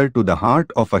so dear to the heart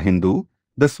of a Hindu,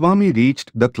 the Swami reached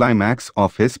the climax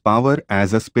of his power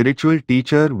as a spiritual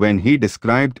teacher when he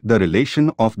described the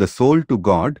relation of the soul to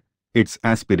God, its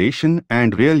aspiration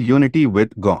and real unity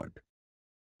with God.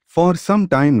 For some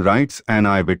time, writes an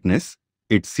eyewitness,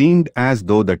 it seemed as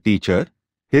though the teacher,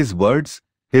 his words,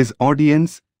 his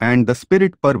audience, and the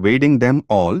spirit pervading them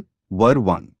all were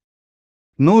one.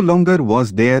 No longer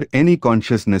was there any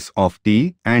consciousness of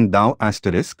T and thou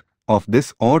asterisk, of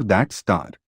this or that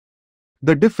star.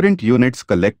 The different units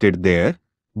collected there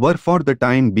were for the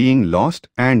time being lost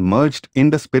and merged in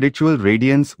the spiritual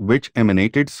radiance which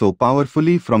emanated so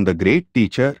powerfully from the great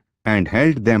teacher and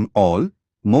held them all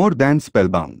more than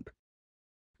spellbound.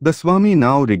 The Swami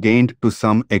now regained to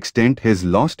some extent his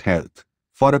lost health.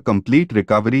 For a complete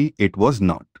recovery it was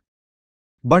not.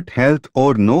 But health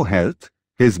or no health,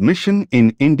 his mission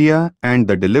in India and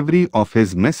the delivery of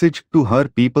his message to her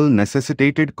people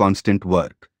necessitated constant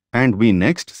work, and we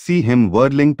next see him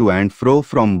whirling to and fro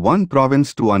from one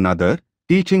province to another,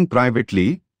 teaching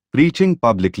privately, preaching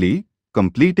publicly,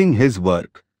 completing his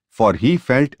work, for he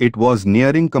felt it was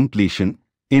nearing completion,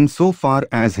 in so far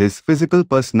as his physical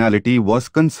personality was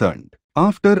concerned.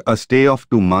 After a stay of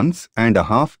 2 months and a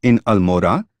half in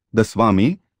Almora, the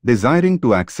Swami, desiring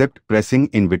to accept pressing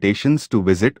invitations to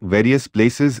visit various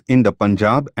places in the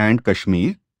Punjab and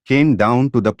Kashmir, came down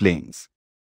to the plains.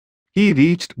 He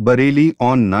reached Bareilly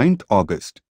on 9th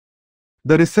August.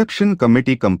 The reception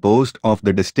committee composed of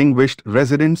the distinguished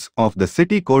residents of the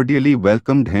city cordially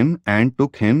welcomed him and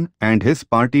took him and his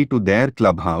party to their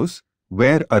clubhouse,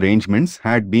 where arrangements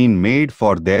had been made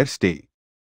for their stay.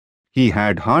 He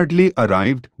had hardly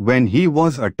arrived when he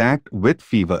was attacked with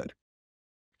fever.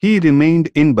 He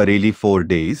remained in Bareilly 4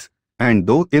 days, and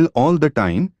though ill all the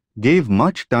time, gave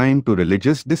much time to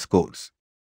religious discourse.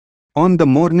 On the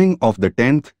morning of the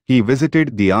 10th, he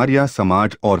visited the Arya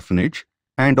Samaj orphanage,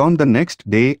 and on the next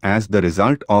day, as the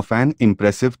result of an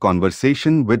impressive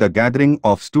conversation with a gathering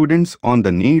of students on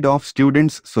the need of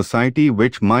students' society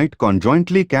which might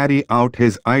conjointly carry out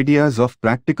his ideas of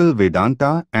practical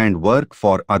Vedanta and work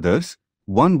for others,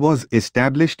 one was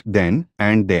established then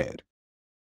and there.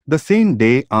 The same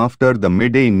day after the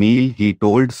midday meal, he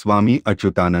told Swami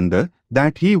Achyutananda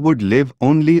that he would live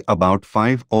only about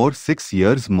 5 or 6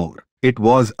 years more. It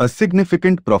was a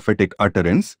significant prophetic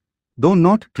utterance, though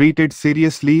not treated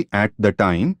seriously at the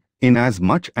time,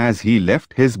 inasmuch as he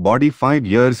left his body 5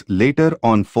 years later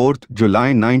on 4th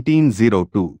July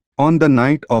 1902. On the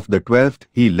night of the 12th,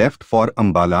 he left for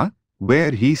Ambala,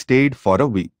 where he stayed for a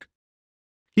week.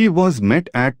 He was met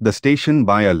at the station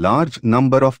by a large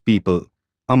number of people,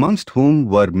 amongst whom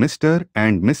were Mr.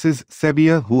 and Mrs.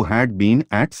 Sevier, who had been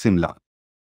at Simla.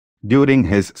 During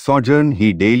his sojourn,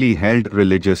 he daily held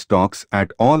religious talks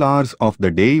at all hours of the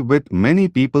day with many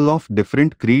people of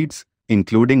different creeds,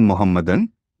 including Mohammedan,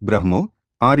 Brahmo,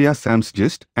 Arya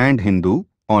Samajist and Hindu,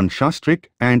 on Shastric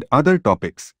and other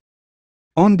topics.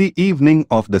 On the evening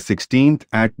of the 16th,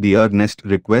 at the earnest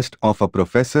request of a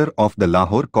professor of the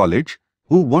Lahore College,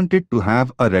 who wanted to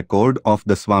have a record of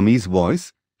the Swami's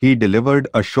voice, he delivered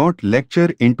a short lecture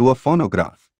into a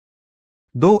phonograph.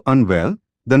 Though unwell,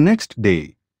 the next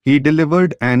day, he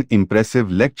delivered an impressive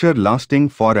lecture lasting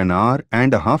for an hour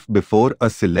and a half before a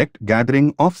select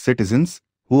gathering of citizens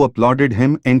who applauded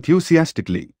him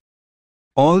enthusiastically.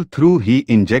 All through he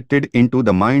injected into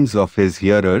the minds of his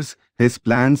hearers his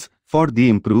plans for the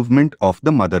improvement of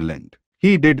the motherland.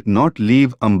 He did not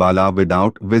leave Ambala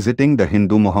without visiting the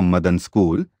Hindu Muhammadan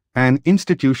school, an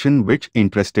institution which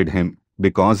interested him,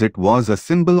 because it was a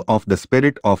symbol of the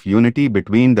spirit of unity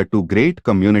between the two great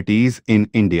communities in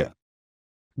India.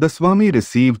 The Swami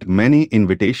received many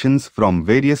invitations from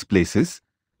various places,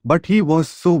 but he was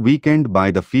so weakened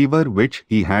by the fever which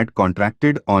he had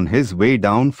contracted on his way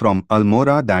down from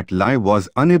Almora that Lai was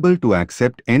unable to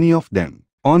accept any of them.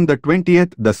 On the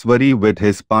 20th, the Swari with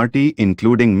his party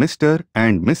including Mr.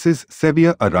 and Mrs.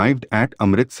 Sevier arrived at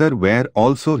Amritsar, where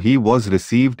also he was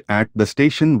received at the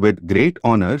station with great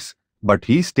honours, but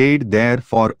he stayed there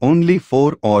for only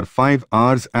 4 or 5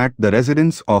 hours at the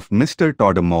residence of Mr.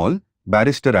 Todamol,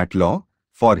 barrister at law,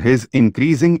 for his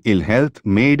increasing ill health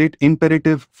made it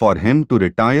imperative for him to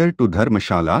retire to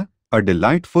Dharmashala, a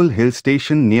delightful hill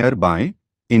station nearby,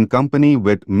 in company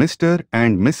with Mr.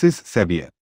 and Mrs. Sevier.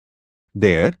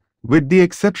 There, with the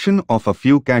exception of a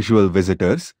few casual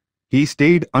visitors, he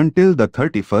stayed until the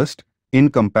 31st, in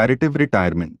comparative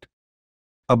retirement.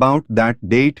 About that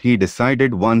date he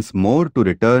decided once more to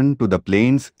return to the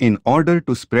plains in order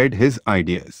to spread his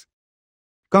ideas.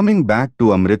 Coming back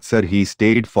to Amritsar he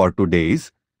stayed for 2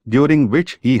 days, during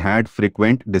which he had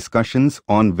frequent discussions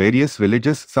on various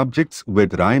religious subjects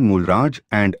with Rai Mulraj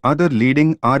and other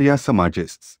leading Arya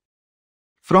Samajists.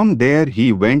 From there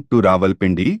he went to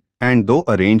Rawalpindi, and though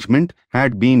arrangement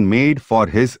had been made for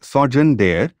his sojourn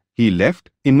there, he left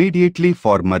immediately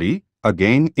for Murree,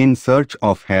 again in search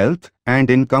of health and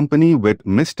in company with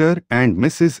Mr. and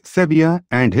Mrs. Sevier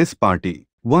and his party.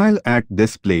 While at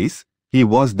this place, he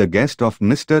was the guest of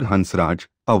Mr. Hansraj,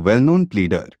 a well-known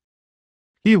pleader.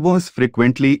 He was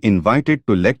frequently invited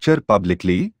to lecture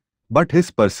publicly, but his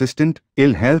persistent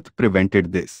ill health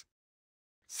prevented this.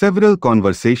 Several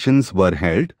conversations were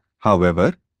held,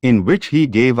 however, in which he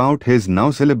gave out his now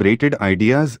celebrated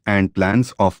ideas and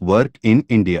plans of work in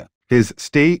India. His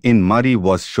stay in Murree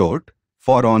was short,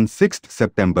 for on 6th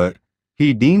September,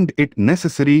 he deemed it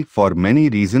necessary for many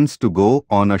reasons to go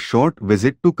on a short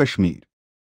visit to Kashmir.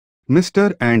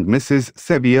 Mr. and Mrs.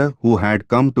 Sevier, who had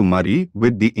come to Murree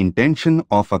with the intention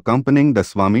of accompanying the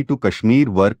Swami to Kashmir,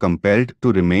 were compelled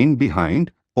to remain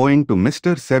behind, owing to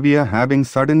Mr. Sevier having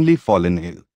suddenly fallen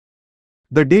ill.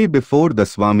 The day before the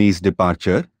Swami's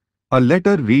departure, a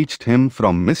letter reached him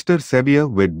from Mr. Sevier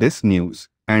with this news,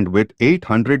 and with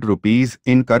 800 rupees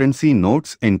in currency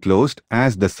notes enclosed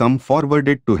as the sum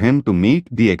forwarded to him to meet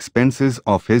the expenses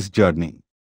of his journey.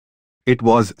 It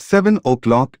was 7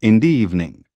 o'clock in the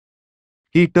evening.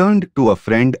 He turned to a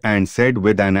friend and said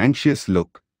with an anxious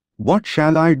look, "What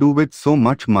shall I do with so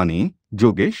much money,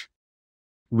 Jogesh?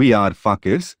 We are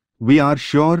fakirs, we are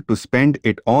sure to spend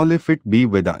it all if it be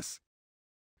with us.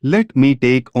 Let me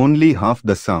take only half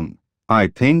the sum. I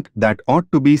think that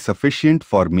ought to be sufficient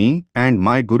for me and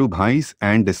my Guru Bhais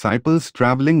and disciples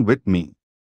travelling with me."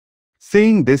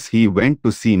 Saying this he went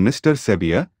to see Mr.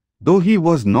 Sevier, though he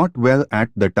was not well at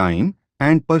the time,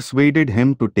 and persuaded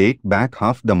him to take back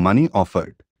half the money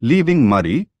offered. Leaving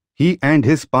Murree, he and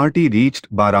his party reached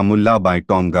Baramulla by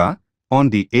Tonga on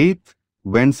the 8th,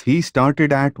 whence he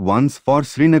started at once for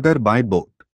Srinagar by boat.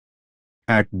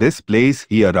 At this place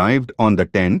he arrived on the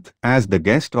 10th as the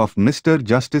guest of Mr.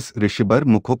 Justice Rishabhar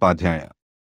Mukhopadhyaya.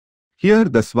 Here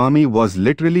the Swami was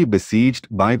literally besieged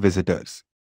by visitors.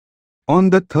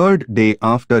 On the 3rd day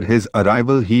after his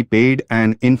arrival he paid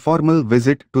an informal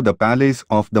visit to the palace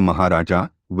of the Maharaja,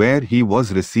 where he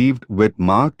was received with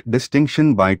marked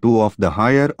distinction by 2 of the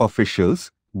higher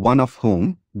officials, one of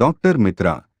whom, Dr.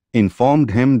 Mitra,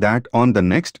 informed him that on the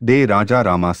next day Raja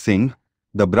Rama Singh,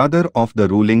 the brother of the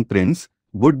ruling prince,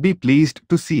 would be pleased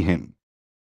to see him.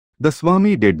 The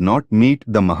Swami did not meet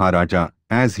the Maharaja,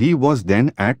 as he was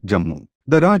then at Jammu.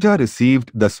 The Raja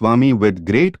received the Swami with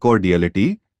great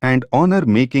cordiality and honor,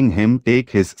 making him take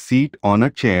his seat on a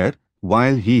chair,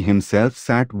 while he himself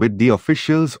sat with the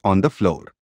officials on the floor.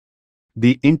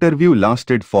 The interview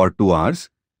lasted for 2 hours,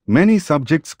 many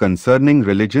subjects concerning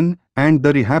religion and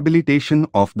the rehabilitation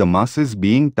of the masses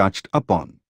being touched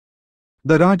upon.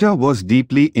 The Raja was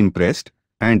deeply impressed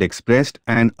and expressed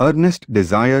an earnest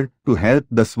desire to help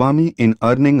the Swami in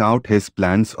earning out his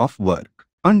plans of work.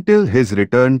 Until his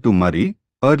return to Murree,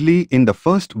 early in the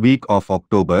first week of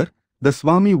October, The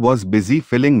Swami was busy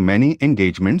filling many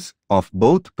engagements of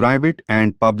both private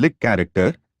and public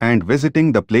character and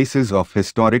visiting the places of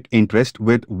historic interest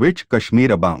with which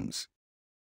Kashmir abounds.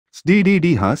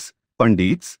 Sddhas,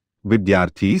 Pandits,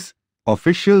 Vidyarthis,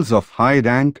 officials of high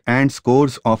rank and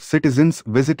scores of citizens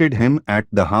visited him at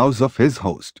the house of his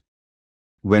host.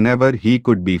 Whenever he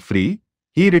could be free,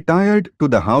 he retired to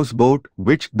the houseboat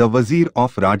which the Wazir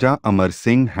of Raja Amar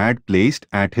Singh had placed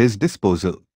at his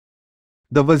disposal.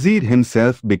 The Wazir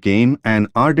himself became an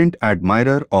ardent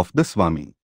admirer of the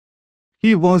Swami.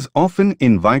 He was often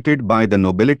invited by the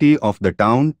nobility of the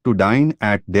town to dine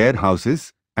at their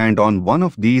houses, and on one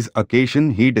of these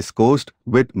occasions he discoursed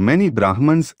with many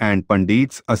Brahmins and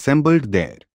Pandits assembled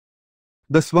there.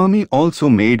 The Swami also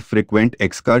made frequent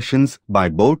excursions by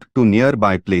boat to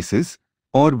nearby places,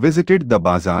 or visited the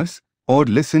bazaars, or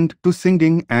listened to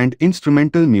singing and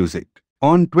instrumental music.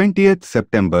 On 20th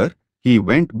September, he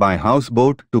went by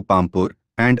houseboat to Pampur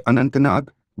and Anantnag,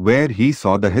 where he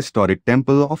saw the historic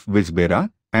temple of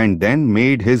Wijbera, and then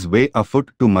made his way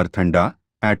afoot to Marthanda,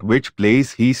 at which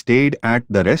place he stayed at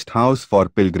the rest house for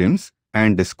pilgrims,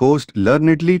 and discoursed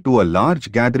learnedly to a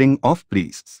large gathering of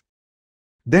priests.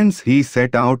 Thence he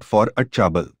set out for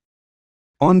Achabal.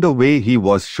 On the way he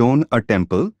was shown a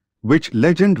temple, which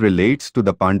legend relates to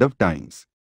the Pandav times.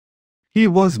 He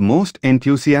was most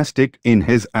enthusiastic in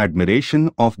his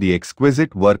admiration of the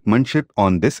exquisite workmanship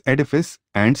on this edifice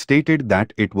and stated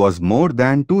that it was more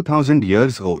than 2000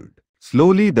 years old.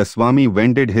 Slowly the Swami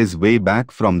wended his way back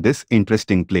from this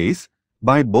interesting place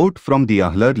by boat from the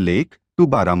Ahlar lake to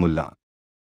Baramulla.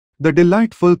 The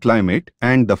delightful climate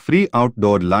and the free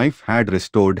outdoor life had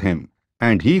restored him,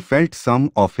 and he felt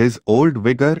some of his old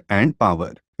vigor and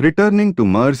power. Returning to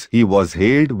Mers, he was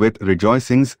hailed with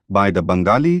rejoicings by the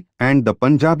Bengali and the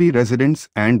Punjabi residents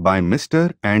and by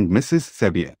Mr. and Mrs.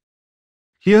 Sevier.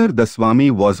 Here the Swami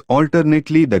was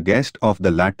alternately the guest of the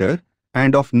latter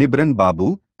and of Nibran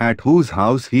Babu, at whose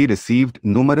house he received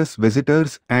numerous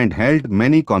visitors and held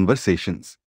many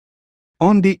conversations.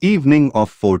 On the evening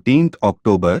of 14th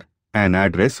October, an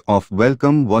address of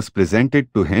welcome was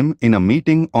presented to him in a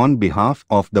meeting on behalf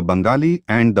of the Bengali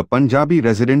and the Punjabi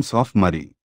residents of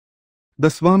Murree. The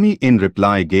Swami in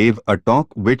reply gave a talk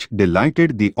which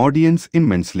delighted the audience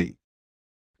immensely.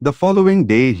 The following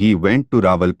day he went to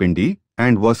Rawalpindi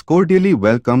and was cordially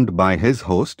welcomed by his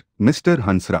host, Mr.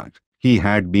 Hansraj. He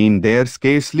had been there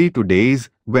scarcely 2 days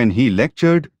when he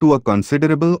lectured to a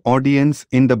considerable audience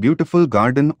in the beautiful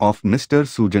garden of Mr.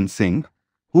 Sujan Singh,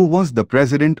 who was the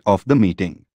president of the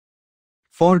meeting.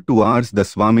 For 2 hours the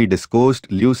Swami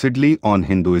discoursed lucidly on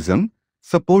Hinduism,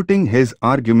 supporting his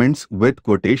arguments with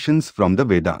quotations from the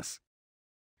Vedas.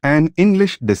 An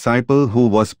English disciple who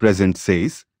was present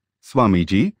says,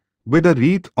 Swamiji, with a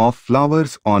wreath of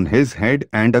flowers on his head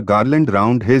and a garland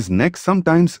round his neck,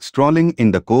 sometimes strolling in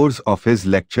the course of his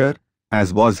lecture,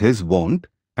 as was his wont,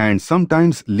 and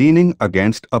sometimes leaning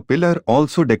against a pillar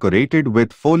also decorated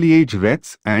with foliage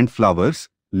wreaths and flowers,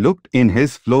 looked in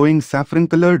his flowing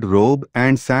saffron-colored robe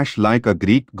and sash like a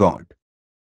Greek god.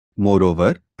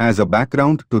 Moreover, as a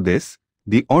background to this,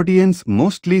 the audience,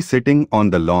 mostly sitting on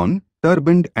the lawn,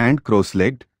 turbaned and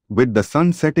cross-legged, with the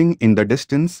sun setting in the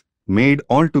distance, made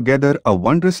altogether a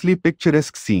wondrously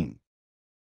picturesque scene.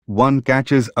 One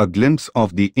catches a glimpse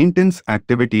of the intense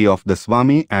activity of the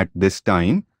Swami at this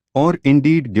time, or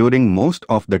indeed during most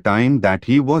of the time that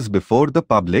he was before the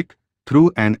public,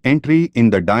 through an entry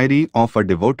in the diary of a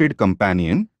devoted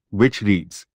companion, which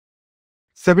reads,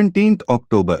 17th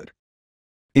October.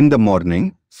 In the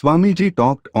morning, Swamiji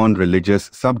talked on religious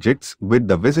subjects with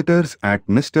the visitors at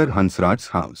Mr. Hansraj's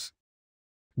house.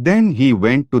 Then he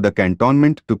went to the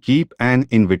cantonment to keep an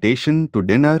invitation to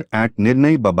dinner at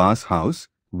Nirnay Baba's house,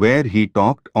 where he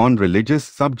talked on religious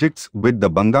subjects with the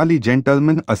Bengali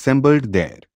gentlemen assembled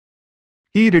there.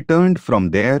 He returned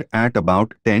from there at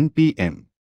about 10 p.m.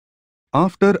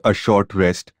 After a short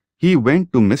rest, he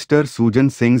went to Mr.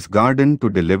 Sujan Singh's garden to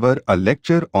deliver a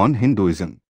lecture on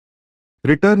Hinduism.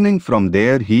 Returning from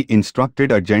there, he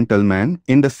instructed a gentleman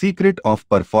in the secret of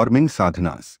performing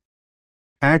sadhanas.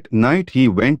 At night he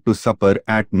went to supper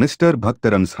at Mr.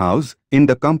 Bhaktaram's house in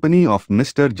the company of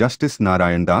Mr. Justice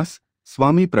Narayan Das,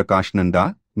 Swami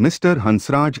Prakashananda, Mr.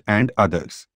 Hansraj and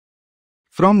others.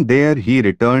 From there he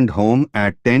returned home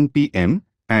at 10 p.m.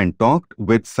 and talked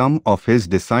with some of his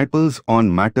disciples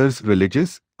on matters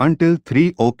religious until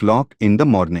 3 o'clock in the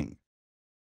morning.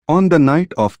 On the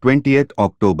night of 20th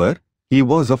October, he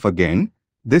was off again,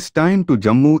 this time to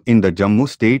Jammu in the Jammu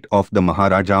state of the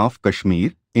Maharaja of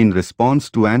Kashmir, in response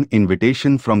to an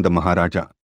invitation from the Maharaja.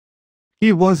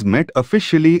 He was met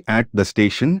officially at the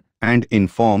station and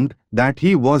informed that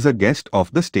he was a guest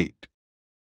of the state.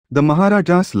 The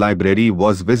Maharaja's library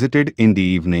was visited in the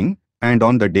evening, and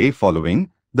on the day following,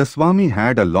 the Swami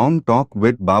had a long talk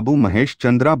with Babu Mahesh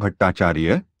Chandra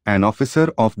Bhattacharya, an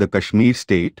officer of the Kashmir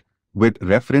state, with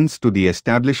reference to the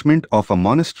establishment of a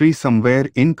monastery somewhere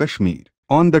in Kashmir.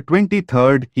 On the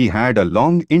 23rd, he had a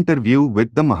long interview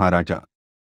with the Maharaja.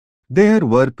 There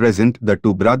were present the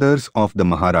two brothers of the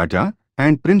Maharaja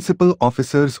and principal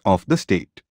officers of the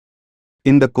state.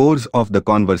 In the course of the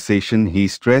conversation, he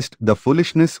stressed the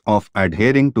foolishness of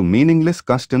adhering to meaningless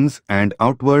customs and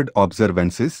outward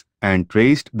observances, and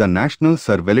traced the national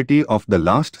servility of the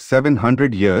last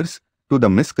 700 years to the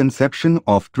misconception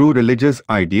of true religious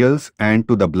ideals and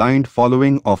to the blind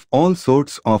following of all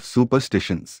sorts of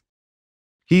superstitions.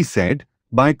 He said,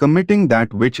 by committing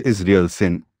that which is real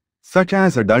sin, such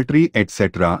as adultery,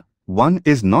 etc., one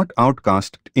is not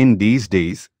outcast in these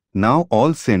days. Now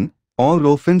all sin,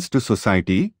 all offense to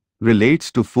society,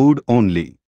 relates to food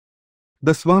only.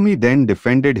 The Swami then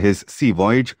defended his sea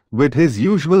voyage with his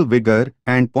usual vigor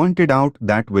and pointed out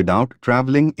that without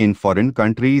travelling in foreign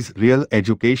countries, real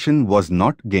education was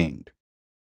not gained.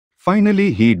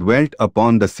 Finally, he dwelt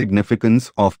upon the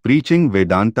significance of preaching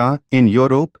Vedanta in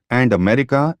Europe and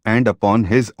America and upon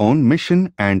his own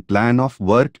mission and plan of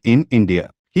work in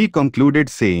India. He concluded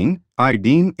saying, I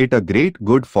deem it a great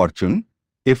good fortune,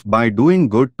 if by doing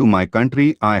good to my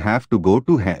country I have to go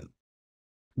to hell.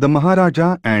 The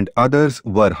Maharaja and others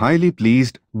were highly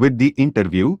pleased with the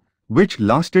interview, which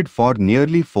lasted for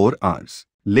nearly 4 hours.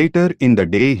 Later in the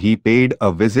day, he paid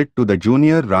a visit to the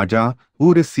junior Raja,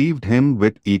 who received him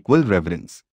with equal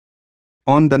reverence.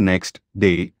 On the next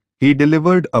day, he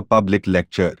delivered a public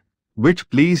lecture, which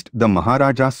pleased the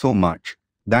Maharaja so much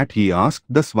that he asked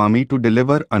the Swami to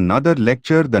deliver another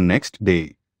lecture the next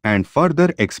day, and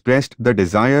further expressed the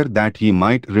desire that he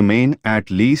might remain at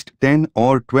least 10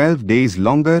 or 12 days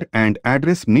longer and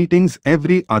address meetings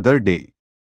every other day.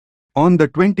 On the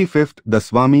 25th, the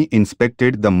Swami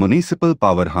inspected the municipal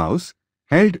powerhouse,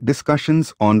 held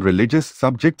discussions on religious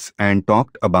subjects and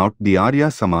talked about the Arya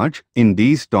Samaj. In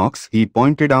these talks, he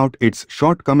pointed out its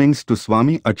shortcomings to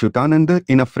Swami Achyutananda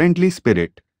in a friendly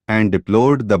spirit and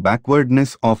deplored the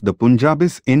backwardness of the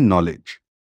Punjabis in knowledge.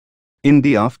 In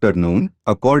the afternoon,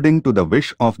 according to the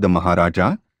wish of the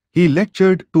Maharaja, he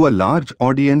lectured to a large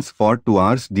audience for 2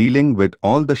 hours dealing with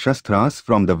all the Shastras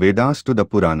from the Vedas to the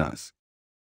Puranas.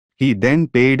 He then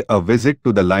paid a visit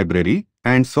to the library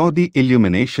and saw the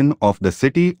illumination of the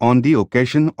city on the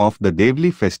occasion of the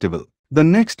Devli festival. The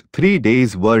next 3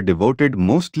 days were devoted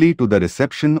mostly to the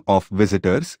reception of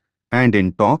visitors, and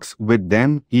in talks with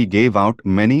them he gave out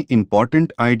many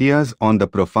important ideas on the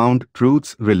profound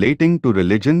truths relating to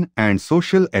religion and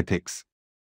social ethics.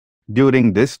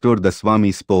 During this tour, the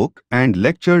Swami spoke and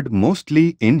lectured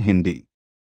mostly in Hindi.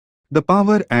 The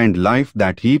power and life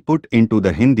that he put into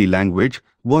the Hindi language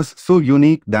was so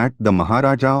unique that the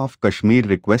Maharaja of Kashmir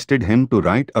requested him to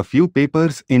write a few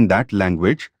papers in that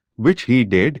language, which he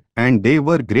did, and they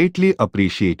were greatly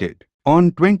appreciated.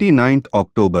 On 29th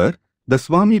October, the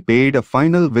Swami paid a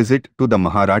final visit to the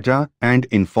Maharaja and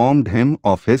informed him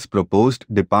of his proposed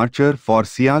departure for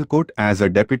Sialkot, as a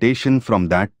deputation from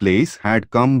that place had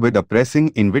come with a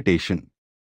pressing invitation.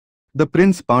 The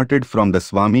prince parted from the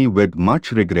Swami with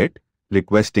much regret,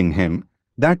 requesting him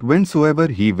that whensoever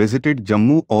he visited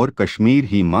Jammu or Kashmir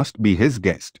he must be his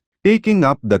guest. Taking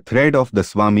up the thread of the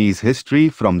Swami's history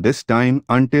from this time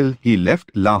until he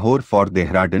left Lahore for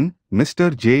Dehradun,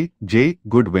 Mr. J.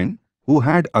 Goodwin, who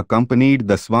had accompanied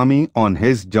the Swami on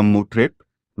his Jammu trip,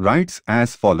 writes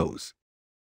as follows.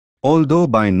 Although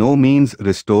by no means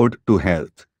restored to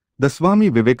health, the Swami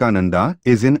Vivekananda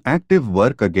is in active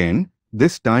work again,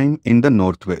 this time in the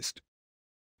northwest.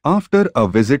 After a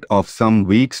visit of some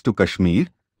weeks to Kashmir,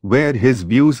 where his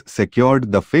views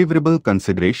secured the favorable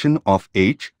consideration of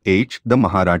the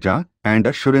Maharaja and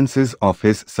assurances of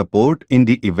his support in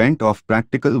the event of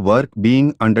practical work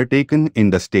being undertaken in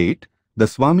the state, the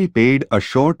Swami paid a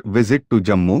short visit to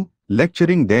Jammu,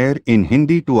 lecturing there in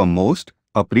Hindi to a most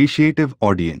appreciative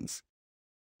audience.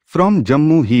 From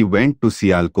Jammu he went to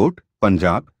Sialkot,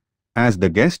 Punjab, as the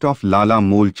guest of Lala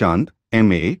Mool Chand,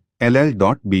 M.A.,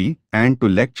 LL.B., and 2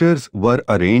 lectures were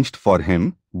arranged for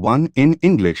him, one in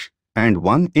English and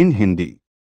one in Hindi.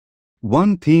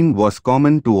 One theme was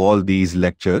common to all these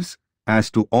lectures, as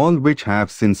to all which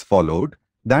have since followed,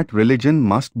 that religion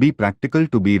must be practical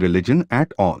to be religion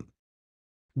at all.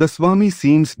 The Swami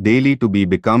seems daily to be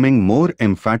becoming more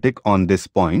emphatic on this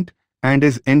point, and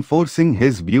is enforcing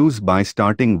his views by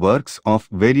starting works of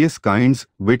various kinds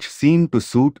which seem to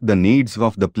suit the needs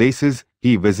of the places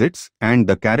he visits and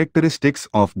the characteristics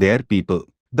of their people.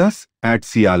 Thus, at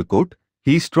Sialkot,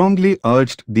 He strongly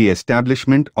urged the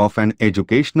establishment of an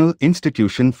educational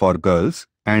institution for girls,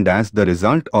 and as the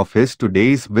result of his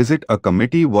today's visit a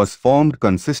committee was formed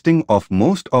consisting of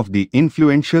most of the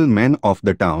influential men of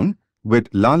the town, with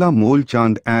Lala Mool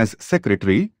Chand as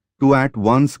secretary, to at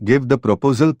once give the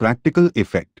proposal practical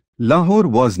effect. Lahore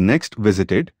was next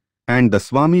visited, and the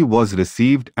Swami was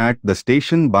received at the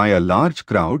station by a large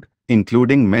crowd,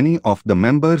 including many of the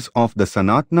members of the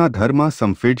Sanatana Dharma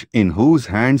Samfij in whose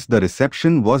hands the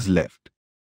reception was left.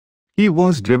 He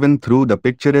was driven through the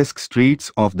picturesque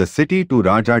streets of the city to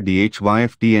Raja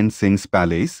Dhyftn Singh's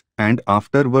palace and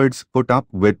afterwards put up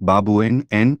with Babu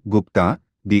N. Gupta,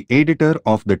 the editor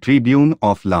of the Tribune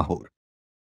of Lahore.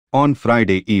 On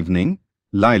Friday evening,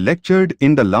 Lai lectured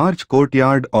in the large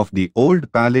courtyard of the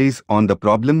old palace on the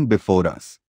problem before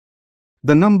us.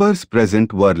 The numbers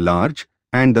present were large,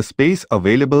 and the space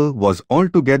available was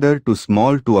altogether too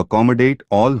small to accommodate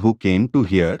all who came to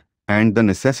hear, and the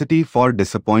necessity for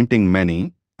disappointing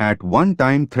many, at one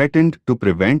time threatened to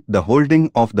prevent the holding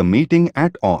of the meeting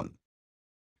at all.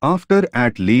 After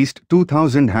at least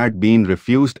 2,000 had been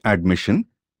refused admission,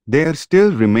 there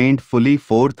still remained fully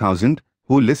 4,000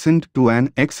 who listened to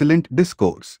an excellent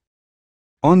discourse.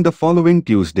 On the following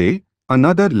Tuesday,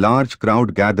 another large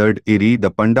crowd gathered iri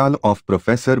the pandal of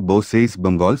Professor Bose's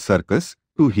Bengal Circus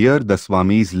to hear the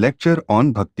Swami's lecture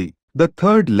on Bhakti. The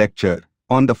third lecture,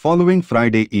 on the following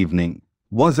Friday evening,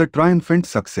 was a triumphant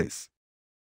success.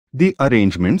 The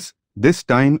arrangements, this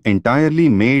time entirely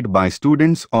made by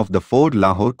students of the 4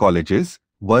 Lahore colleges,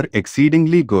 were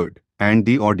exceedingly good, and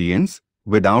the audience,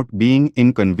 without being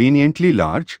inconveniently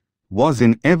large, was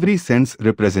in every sense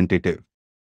representative.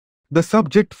 The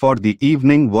subject for the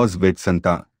evening was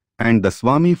Vedsanta, and the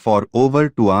Swami for over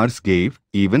 2 hours gave,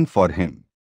 even for him,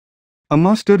 a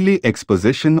masterly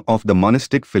exposition of the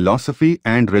monastic philosophy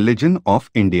and religion of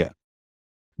India.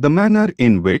 The manner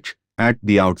in which, at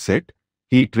the outset,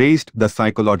 he traced the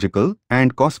psychological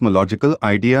and cosmological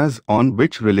ideas on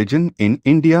which religion in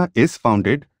India is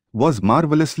founded was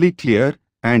marvelously clear,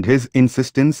 and his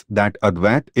insistence that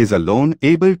Advait is alone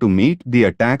able to meet the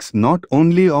attacks not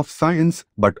only of science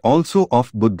but also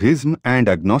of Buddhism and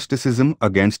agnosticism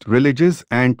against religious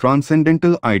and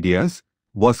transcendental ideas,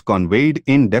 was conveyed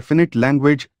in definite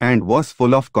language and was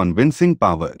full of convincing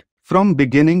power. From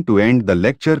beginning to end the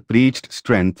lecture preached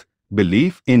strength,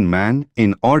 belief in man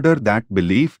in order that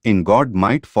belief in God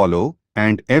might follow,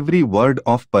 and every word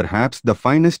of perhaps the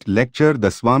finest lecture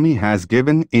the Swami has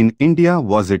given in India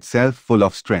was itself full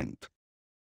of strength.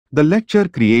 The lecture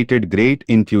created great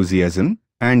enthusiasm,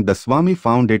 and the Swami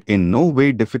found it in no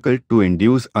way difficult to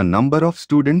induce a number of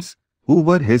students, who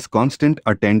were his constant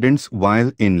attendants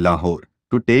while in Lahore,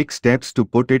 to take steps to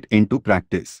put it into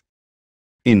practice.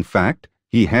 In fact,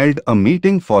 he held a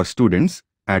meeting for students,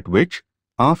 at which,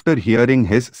 after hearing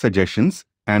his suggestions,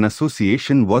 an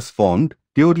association was formed,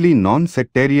 purely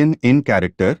non-sectarian in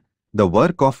character, the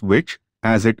work of which,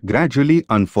 as it gradually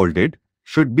unfolded,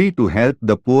 should be to help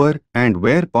the poor and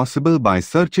where possible by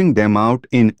searching them out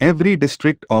in every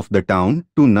district of the town,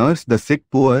 to nurse the sick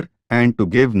poor and to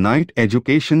give night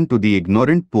education to the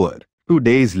ignorant poor. 2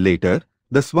 days later,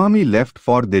 the Swami left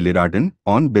for Dehradun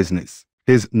on business.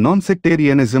 His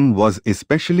non-sectarianism was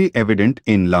especially evident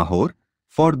in Lahore,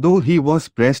 for though he was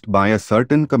pressed by a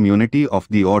certain community of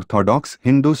the orthodox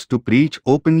Hindus to preach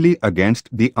openly against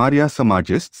the Arya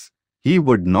Samajists, he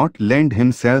would not lend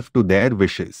himself to their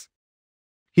wishes.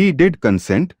 He did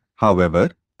consent,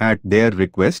 however, at their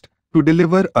request, to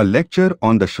deliver a lecture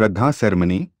on the Shraddha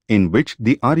ceremony, in which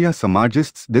the Arya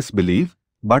Samajists disbelieve,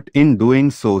 but in doing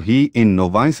so he in no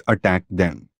wise attacked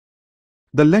them.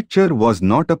 The lecture was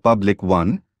not a public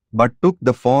one, but took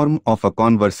the form of a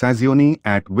conversazione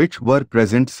at which were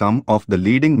present some of the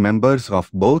leading members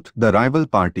of both the rival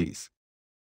parties.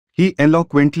 He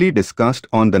eloquently discussed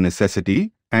on the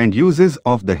necessity and uses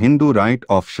of the Hindu rite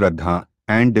of Shraddha,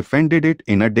 and defended it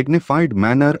in a dignified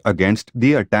manner against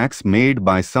the attacks made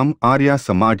by some Arya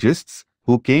Samajists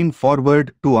who came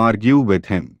forward to argue with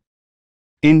him.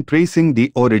 In tracing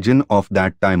the origin of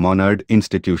that time-honored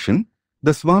institution,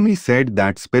 the Swami said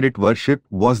that spirit worship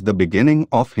was the beginning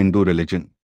of Hindu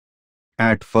religion.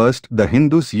 At first the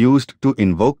Hindus used to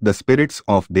invoke the spirits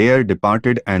of their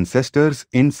departed ancestors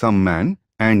in some man,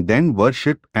 and then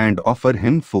worship and offer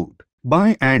him food.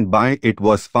 By and by it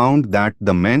was found that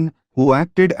the men who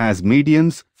acted as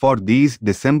mediums for these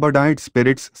disembodied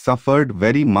spirits suffered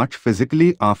very much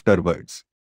physically afterwards.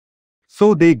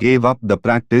 So they gave up the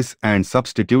practice and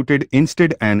substituted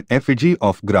instead an effigy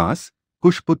of grass,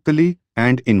 Kushputtali,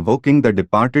 and invoking the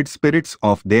departed spirits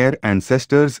of their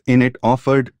ancestors in it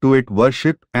offered to it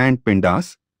worship and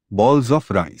pindas, balls of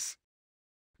rice.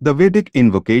 The Vedic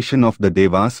invocation of the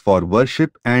Devas for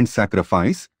worship and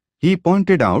sacrifice, he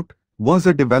pointed out, was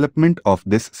a development of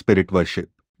this spirit worship.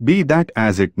 Be that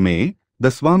as it may, the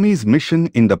Swami's mission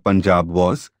in the Punjab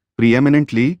was,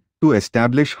 preeminently, to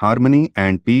establish harmony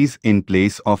and peace in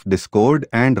place of discord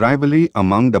and rivalry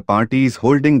among the parties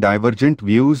holding divergent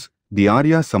views, the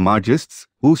Arya Samajists,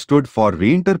 who stood for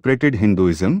reinterpreted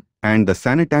Hinduism, and the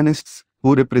Sanatanists,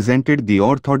 who represented the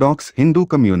orthodox Hindu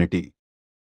community.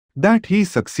 That he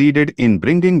succeeded in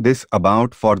bringing this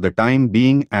about for the time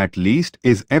being at least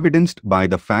is evidenced by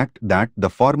the fact that the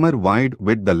former vied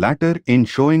with the latter in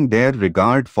showing their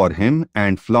regard for him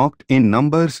and flocked in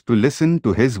numbers to listen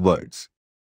to his words.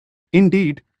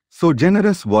 Indeed, so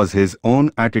generous was his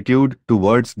own attitude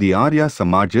towards the Arya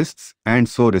Samajists and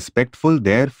so respectful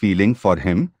their feeling for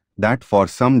him, that for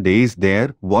some days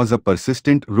there was a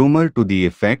persistent rumor to the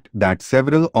effect that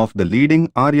several of the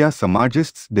leading Arya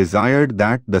Samajists desired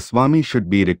that the Swami should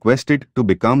be requested to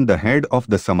become the head of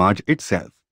the Samaj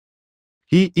itself.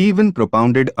 He even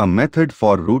propounded a method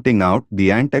for rooting out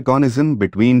the antagonism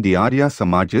between the Arya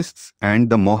Samajists and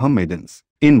the Mohammedans.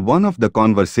 In one of the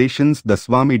conversations, the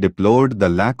Swami deplored the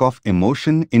lack of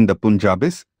emotion in the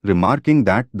Punjabis, remarking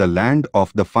that the land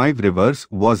of the 5 rivers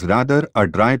was rather a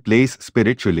dry place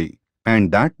spiritually,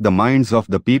 and that the minds of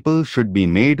the people should be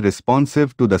made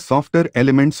responsive to the softer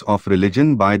elements of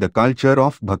religion by the culture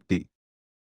of bhakti.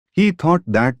 He thought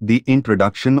that the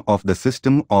introduction of the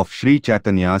system of Sri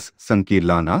Chaitanya's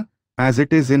Sankirtana, as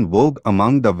it is in vogue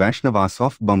among the Vaishnavas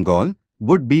of Bengal,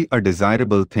 would be a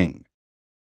desirable thing.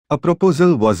 A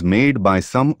proposal was made by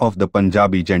some of the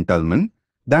Punjabi gentlemen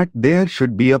that there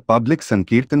should be a public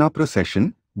Sankirtana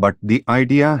procession, but the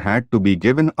idea had to be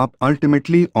given up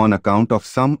ultimately on account of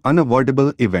some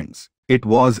unavoidable events. It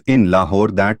was in Lahore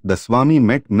that the Swami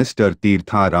met Mr.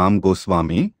 Tirtha Ram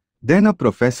Goswami, then a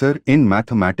professor in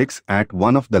mathematics at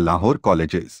one of the Lahore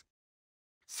colleges.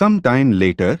 Some time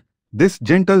later, this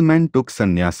gentleman took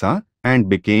sannyasa and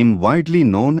became widely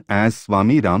known as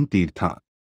Swami Ram Tirtha.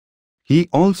 He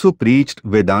also preached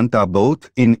Vedanta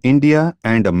both in India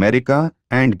and America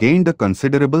and gained a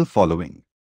considerable following.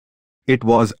 It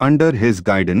was under his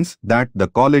guidance that the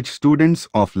college students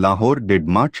of Lahore did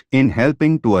much in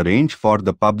helping to arrange for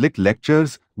the public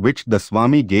lectures which the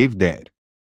Swami gave there.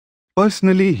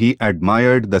 Personally, he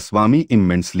admired the Swami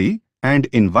immensely and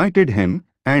invited him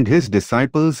and his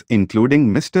disciples, including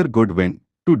Mr. Goodwin,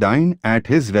 to dine at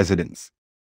his residence.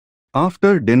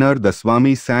 After dinner, the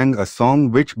Swami sang a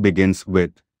song which begins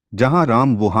with Jahan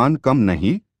Ram Wuhan Kam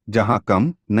Nahi, Jahan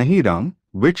Kam Nahi Ram,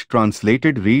 which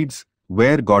translated reads,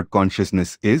 where God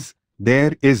consciousness is,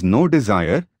 there is no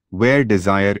desire, where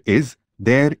desire is,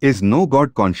 there is no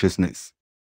God consciousness.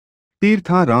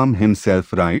 Tirtha Ram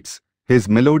himself writes, his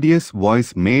melodious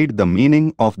voice made the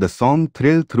meaning of the song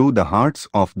thrill through the hearts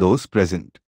of those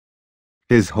present.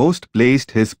 His host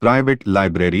placed his private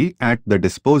library at the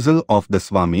disposal of the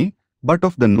Swami, but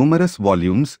of the numerous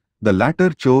volumes, the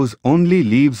latter chose only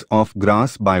Leaves of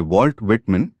Grass by Walt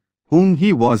Whitman, whom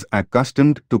he was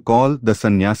accustomed to call the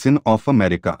Sannyasin of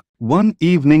America. One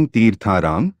evening, Tirtha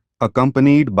Ram,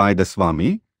 accompanied by the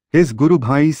Swami, his Guru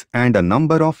Bhais and a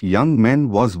number of young men,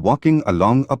 was walking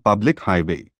along a public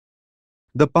highway.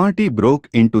 The party broke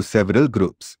into several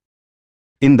groups.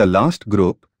 In the last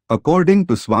group, according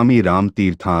to Swami Ram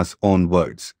Tirtha's own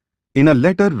words, in a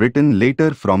letter written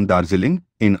later from Darjeeling,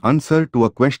 in answer to a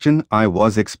question I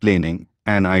was explaining,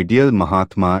 an ideal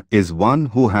Mahatma is one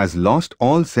who has lost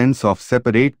all sense of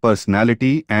separate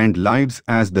personality and lives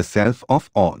as the self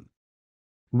of all.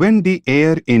 When the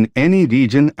air in any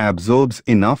region absorbs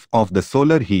enough of the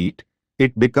solar heat,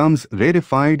 it becomes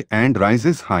rarefied and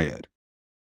rises higher.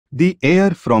 The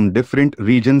air from different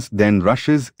regions then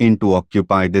rushes in to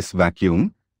occupy this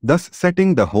vacuum, thus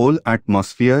setting the whole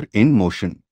atmosphere in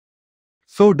motion.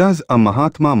 So does a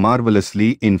Mahatma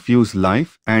marvelously infuse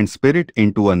life and spirit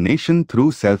into a nation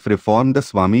through self-reform. The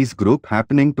Swami's group,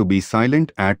 happening to be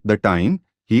silent at the time,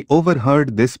 he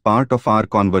overheard this part of our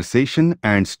conversation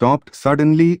and stopped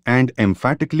suddenly and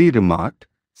emphatically remarked,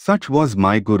 "Such was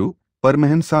my Guru,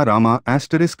 Paramahamsa Rama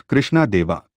 * Krishna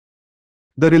Deva."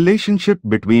 The relationship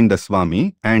between the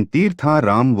Swami and Tirtha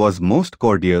Ram was most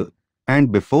cordial, and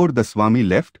before the Swami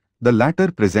left, the latter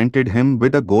presented him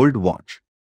with a gold watch.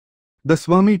 The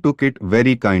Swami took it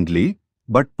very kindly,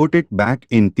 but put it back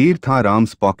in Tirtha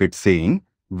Ram's pocket, saying,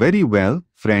 "Very well,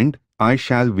 friend, I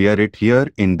shall wear it here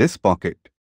in this pocket."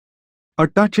 A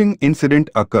touching incident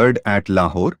occurred at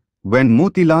Lahore, when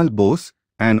Motilal Bose,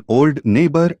 an old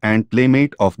neighbor and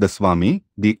playmate of the Swami,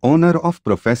 the owner of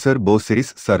Professor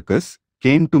Bose's circus,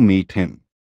 came to meet him.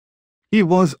 He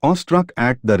was awestruck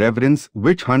at the reverence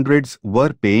which hundreds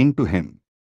were paying to him.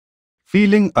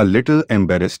 Feeling a little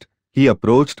embarrassed, he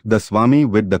approached the Swami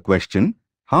with the question,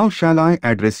 "How shall I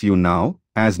address you now,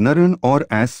 as Narayan or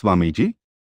as Swamiji?"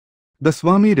 The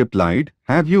Swami replied,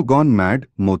 "Have you gone mad,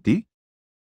 Moti?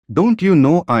 Don't you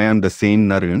know I am the same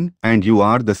Narayan and you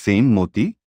are the same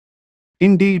Moti?"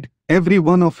 Indeed, every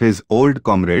one of his old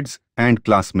comrades and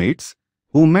classmates,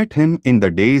 who met him in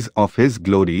the days of his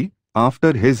glory,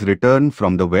 after his return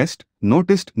from the West,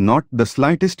 noticed not the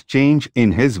slightest change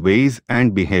in his ways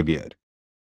and behavior.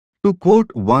 To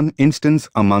quote one instance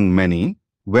among many,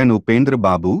 when Upendra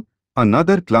Babu,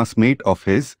 another classmate of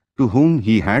his, to whom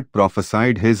he had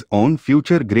prophesied his own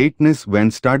future greatness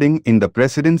when studying in the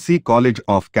Presidency College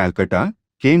of Calcutta,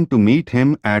 came to meet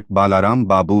him at Balaram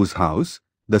Babu's house,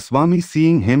 the Swami,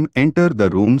 seeing him enter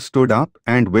the room, stood up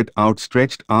and with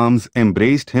outstretched arms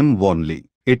embraced him warmly.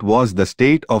 It was the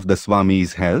state of the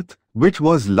Swami's health which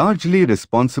was largely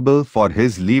responsible for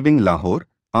his leaving Lahore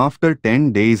after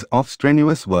 10 days of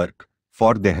strenuous work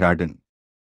for Dehradun.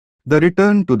 The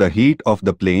return to the heat of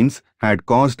the plains had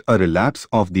caused a relapse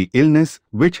of the illness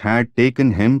which had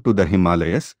taken him to the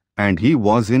Himalayas, and he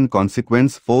was in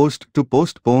consequence forced to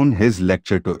postpone his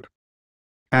lecture tour.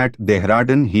 At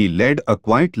Dehradun he led a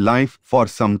quiet life for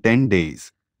some 10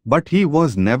 days, but he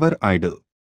was never idle.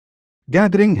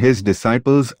 Gathering his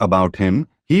disciples about him,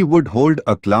 he would hold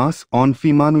a class on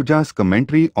Fimanuja's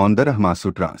commentary on the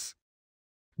Brahmasutras.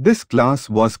 This class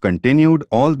was continued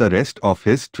all the rest of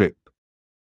his trip.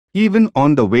 Even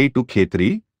on the way to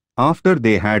Khetri, after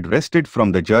they had rested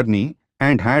from the journey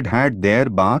and had had their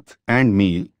bath and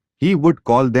meal, he would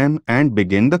call them and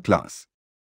begin the class.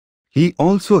 He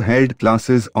also held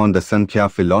classes on the Sankhya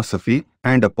philosophy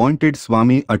and appointed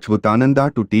Swami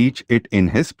Achyutananda to teach it in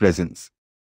his presence.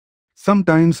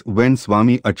 Sometimes when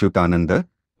Swami Achyutananda,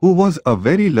 who was a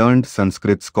very learned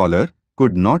Sanskrit scholar,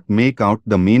 could not make out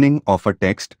the meaning of a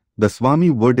text, the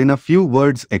Swami would in a few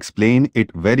words explain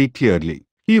it very clearly.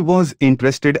 He was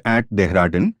interested at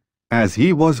Dehradun, as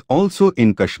he was also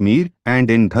in Kashmir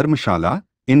and in Dharmshala,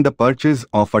 in the purchase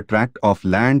of a tract of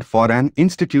land for an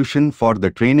institution for the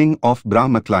training of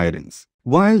Brahmaclarians.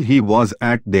 While he was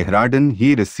at Dehradun,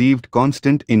 he received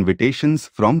constant invitations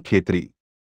from Khetri.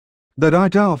 The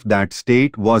Raja of that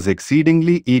state was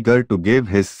exceedingly eager to give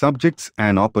his subjects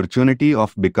an opportunity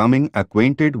of becoming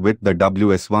acquainted with the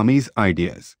W.S. Swami's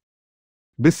ideas.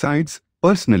 Besides,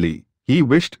 personally, he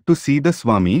wished to see the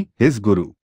Swami, his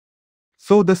Guru.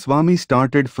 So the Swami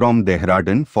started from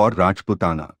Dehradun for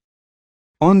Rajputana.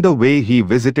 On the way he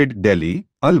visited Delhi,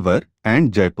 Alwar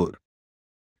and Jaipur.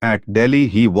 At Delhi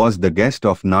he was the guest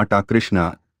of Nata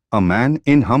Krishna, a man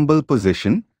in humble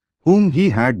position, whom he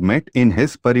had met in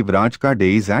his Parivrajka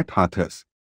days at Hathras.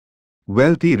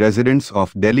 Wealthy residents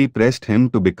of Delhi pressed him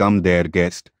to become their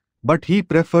guest, but he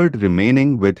preferred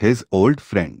remaining with his old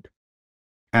friend.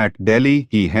 At Delhi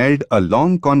he held a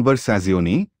long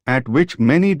conversazione, at which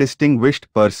many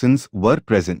distinguished persons were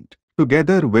present.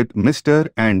 Together with Mr.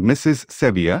 and Mrs.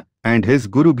 Sevier and his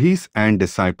Gurubhis and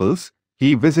disciples,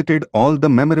 he visited all the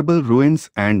memorable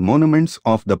ruins and monuments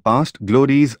of the past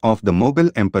glories of the Mughal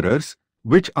emperors,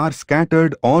 which are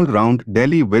scattered all round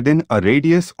Delhi within a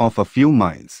radius of a few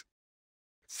miles.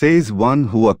 Says one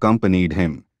who accompanied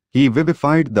him, he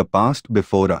vivified the past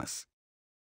before us.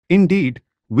 Indeed,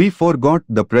 we forgot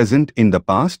the present in the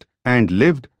past and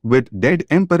lived with dead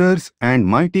emperors and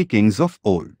mighty kings of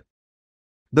old.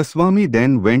 The Swami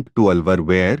then went to Alwar,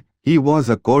 where he was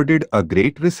accorded a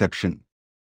great reception.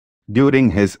 During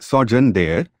his sojourn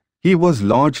there, he was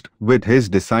lodged with his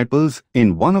disciples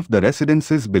in one of the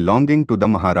residences belonging to the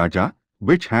Maharaja,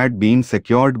 which had been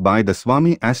secured by the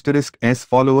Swami *S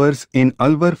followers in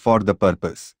Alwar for the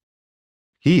purpose.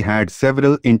 He had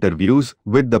several interviews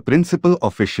with the principal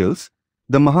officials,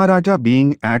 the Maharaja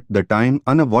being at the time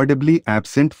unavoidably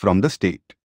absent from the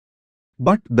state.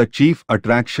 But the chief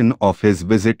attraction of his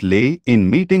visit lay in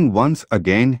meeting once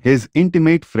again his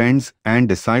intimate friends and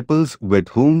disciples with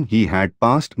whom he had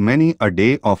passed many a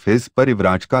day of his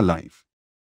Parivrajka life.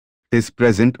 His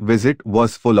present visit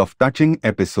was full of touching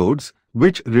episodes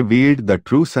which revealed the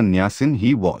true sannyasin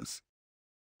he was.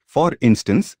 For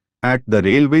instance, at the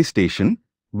railway station,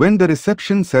 when the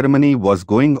reception ceremony was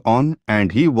going on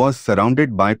and he was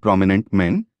surrounded by prominent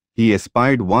men, he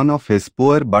espied one of his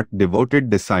poor but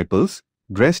devoted disciples,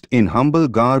 dressed in humble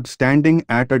garb, standing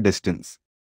at a distance.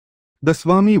 The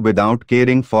Swami, without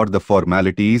caring for the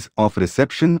formalities of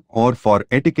reception or for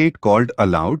etiquette, called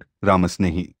aloud,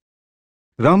 "Ramasnehi!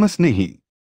 Ramasnehi!"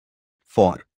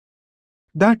 For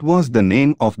that was the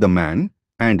name of the man,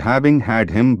 and having had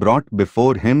him brought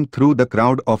before him through the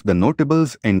crowd of the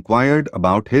notables, inquired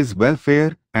about his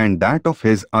welfare and that of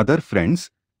his other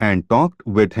friends, and talked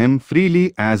with him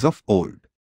freely as of old.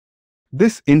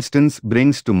 This instance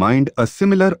brings to mind a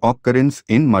similar occurrence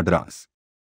in Madras.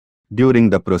 During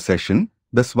the procession,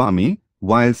 the Swami,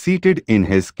 while seated in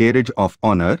his carriage of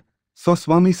honor, saw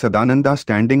Swami Sadananda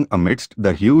standing amidst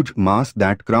the huge mass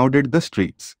that crowded the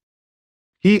streets.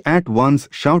 He at once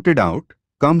shouted out,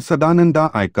 "Come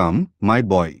Sadananda, I come, my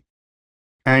boy."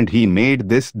 And he made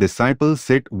this disciple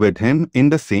sit with him in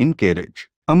the same carriage.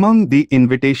 Among the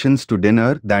invitations to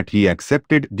dinner that he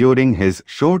accepted during his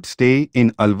short stay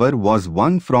in Alwar was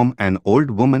one from an old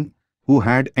woman who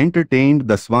had entertained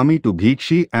the Swami to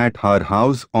bhikshi at her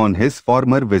house on his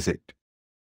former visit.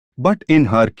 But in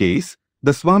her case,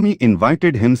 the Swami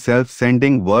invited himself,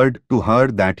 sending word to her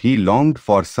that he longed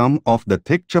for some of the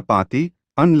thick chapati,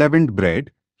 unleavened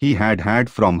bread, he had had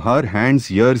from her hands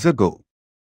years ago.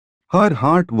 Her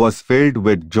heart was filled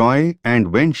with joy,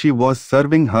 and when she was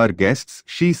serving her guests,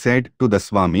 she said to the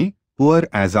Swami, "Poor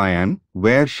as I am,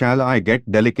 where shall I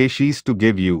get delicacies to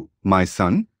give you, my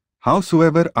son,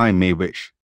 howsoever I may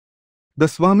wish?" The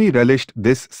Swami relished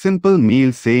this simple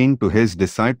meal, saying to his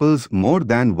disciples more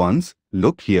than once,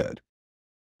 "Look here.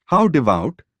 How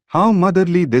devout, how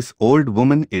motherly this old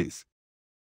woman is.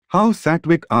 How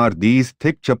sattvic are these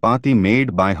thick chapati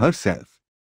made by herself."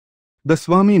 The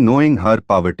Swami, knowing her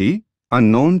poverty,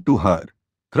 unknown to her,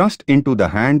 thrust into the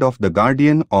hand of the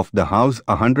guardian of the house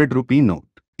a 100-rupee note.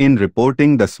 In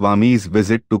reporting the Swami's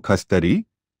visit to Khastari,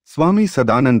 Swami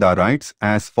Sadananda writes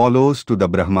as follows to the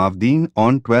Brahmavadin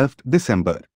on 12th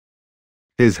December.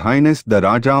 His Highness the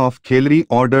Raja of Khelri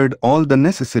ordered all the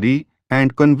necessary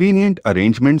and convenient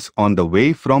arrangements on the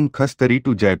way from Khastari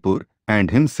to Jaipur,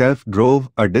 and himself drove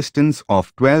a distance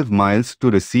of 12 miles to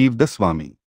receive the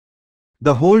Swami.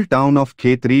 The whole town of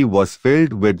Khetri was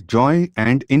filled with joy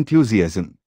and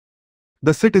enthusiasm.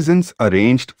 The citizens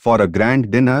arranged for a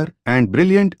grand dinner and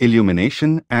brilliant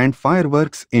illumination and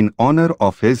fireworks in honor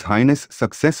of His Highness'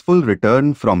 successful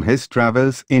return from his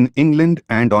travels in England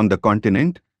and on the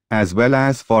continent, as well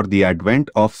as for the advent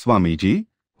of Swamiji,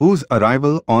 whose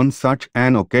arrival on such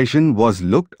an occasion was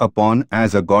looked upon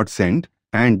as a godsend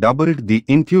and doubled the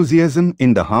enthusiasm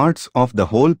in the hearts of the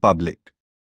whole public.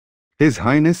 His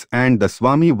Highness and the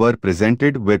Swami were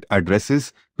presented with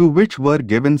addresses to which were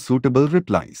given suitable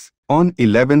replies. On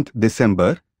 11th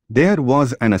December, there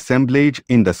was an assemblage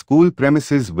in the school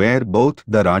premises where both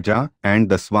the Raja and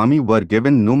the Swami were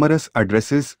given numerous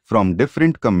addresses from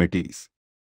different committees.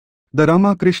 The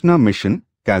Ramakrishna Mission,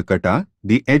 Calcutta,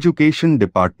 the Education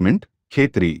Department,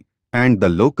 Khetri, and the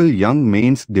local Young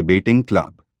Men's Debating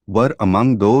Club were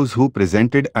among those who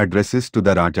presented addresses to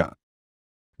the Raja.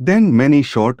 Then many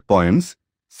short poems,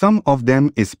 some of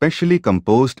them especially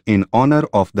composed in honor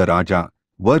of the Raja,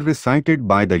 were recited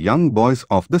by the young boys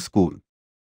of the school.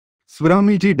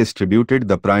 Swamiji distributed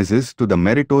the prizes to the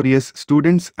meritorious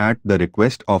students at the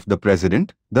request of the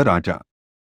President, the Raja.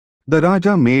 The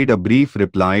Raja made a brief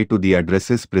reply to the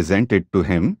addresses presented to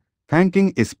him,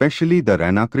 thanking especially the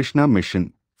Ramakrishna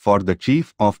Mission for the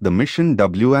chief of the mission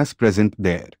was present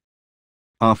there.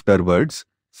 Afterwards,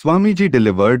 Swamiji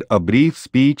delivered a brief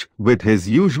speech with his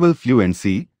usual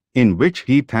fluency, in which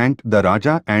he thanked the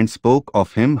Raja and spoke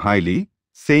of him highly,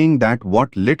 saying that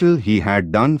what little he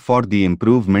had done for the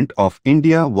improvement of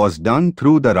India was done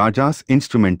through the Raja's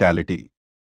instrumentality.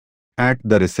 At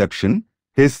the reception,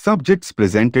 his subjects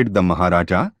presented the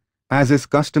Maharaja, as is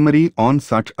customary on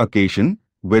such occasion,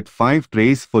 with 5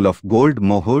 trays full of gold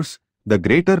mohurs, the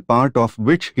greater part of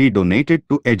which he donated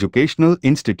to educational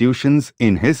institutions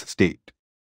in his state.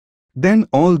 Then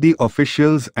all the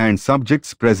officials and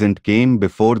subjects present came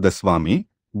before the Swami,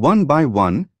 one by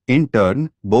one, in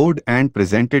turn, bowed and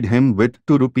presented him with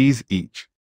 2 rupees each.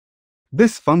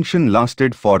 This function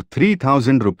lasted for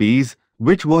 3,000 rupees,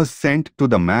 which was sent to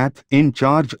the math in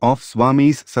charge of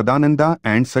Swamis Sadananda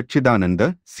and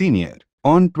Satchidananda, Sr.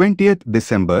 On 20th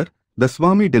December, the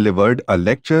Swami delivered a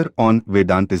lecture on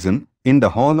Vedantism in the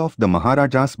hall of the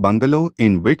Maharaja's bungalow,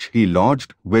 in which he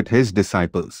lodged with his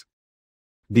disciples.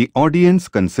 The audience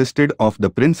consisted of the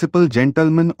principal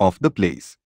gentlemen of the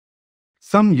place.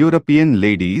 Some European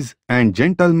ladies and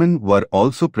gentlemen were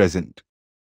also present.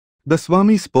 The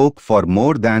Swami spoke for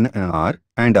more than an hour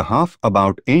and a half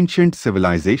about ancient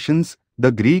civilizations,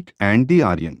 the Greek and the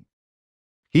Aryan.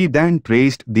 He then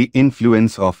traced the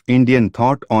influence of Indian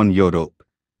thought on Europe,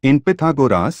 in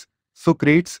Pythagoras,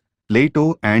 Socrates,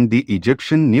 Plato and the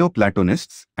Egyptian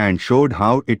Neoplatonists, and showed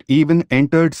how it even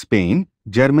entered Spain,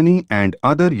 Germany and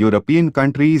other European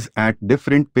countries at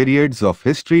different periods of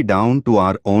history down to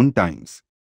our own times.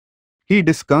 He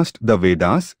discussed the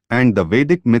Vedas and the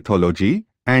Vedic mythology,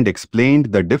 and explained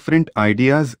the different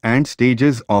ideas and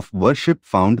stages of worship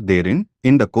found therein,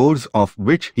 in the course of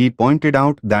which he pointed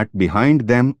out that behind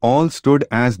them all stood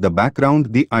as the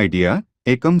background the idea,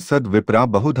 ekam sad vipra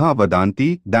bahudha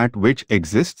vadanti, that which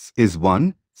exists is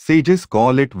one, sages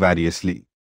call it variously.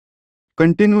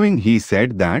 Continuing, he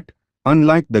said that,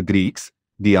 unlike the Greeks,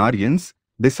 the Aryans,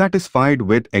 dissatisfied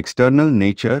with external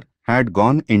nature, had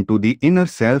gone into the inner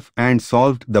self and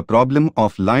solved the problem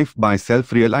of life by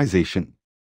self-realization.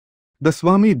 The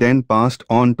Swami then passed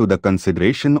on to the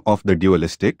consideration of the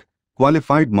dualistic,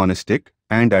 qualified monastic,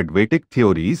 and Advaitic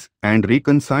theories and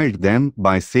reconciled them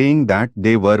by saying that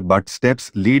they were but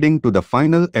steps leading to the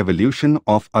final evolution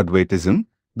of Advaitism,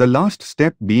 the last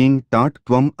step being Tat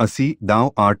Tvam Asi,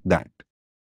 thou art that.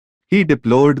 He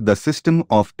deplored the system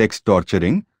of text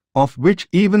torturing, of which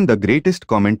even the greatest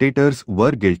commentators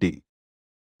were guilty.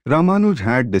 Ramanuj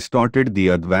had distorted the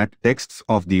Advaita texts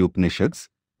of the Upanishads,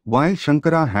 while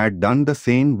Shankara had done the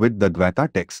same with the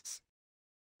Dvaita texts.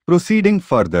 Proceeding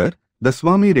further, the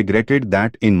Swami regretted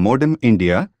that in modern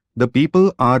India, the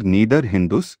people are neither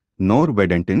Hindus nor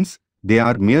Vedantins, they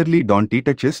are merely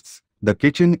Dontichachists, the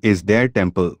kitchen is their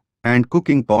temple, and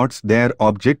cooking pots their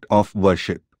object of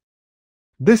worship.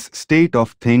 This state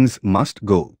of things must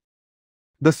go.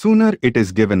 The sooner it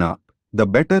is given up, the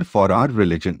better for our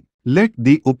religion. Let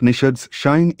the Upanishads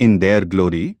shine in their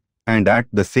glory, and at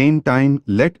the same time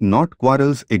let not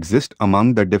quarrels exist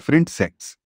among the different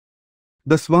sects.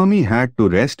 The Swami had to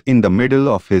rest in the middle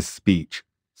of his speech.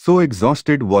 So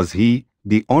exhausted was he,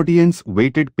 the audience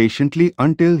waited patiently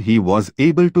until he was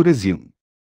able to resume.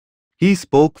 He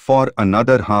spoke for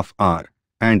another half hour,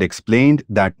 and explained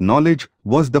that knowledge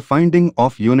was the finding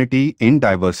of unity in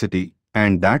diversity,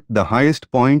 and that the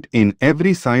highest point in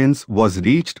every science was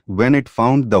reached when it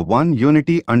found the one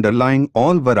unity underlying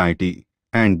all variety,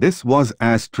 and this was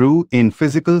as true in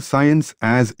physical science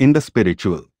as in the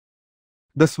spiritual.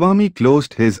 The Swami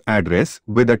closed his address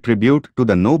with a tribute to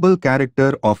the noble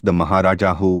character of the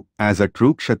Maharaja who, as a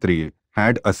true Kshatriya,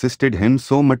 had assisted him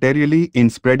so materially in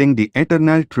spreading the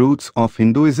eternal truths of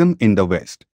Hinduism in the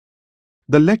West.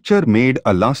 The lecture made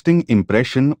a lasting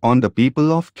impression on the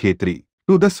people of Khetri.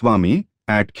 To the Swami,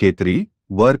 at Khetri,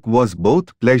 work was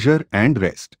both pleasure and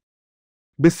rest.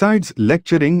 Besides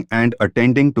lecturing and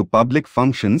attending to public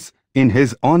functions, in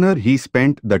his honor he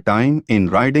spent the time in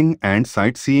riding and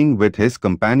sightseeing with his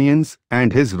companions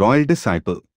and his royal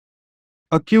disciple.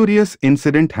 A curious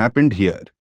incident happened here.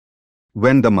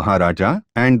 When the Maharaja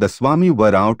and the Swami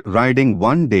were out riding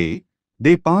one day,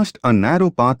 they passed a narrow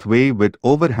pathway with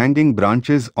overhanging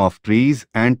branches of trees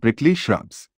and prickly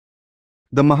shrubs.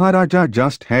 The Maharaja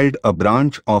just held a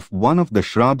branch of one of the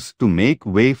shrubs to make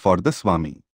way for the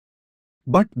Swami.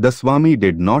 But the Swami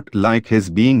did not like his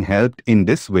being helped in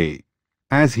this way,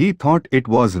 as he thought it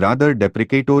was rather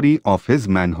deprecatory of his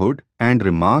manhood, and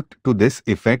remarked to this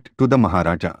effect to the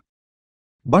Maharaja.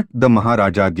 But the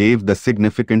Maharaja gave the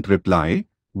significant reply,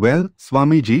 "Well,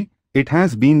 Swamiji, it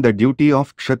has been the duty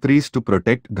of Kshatris to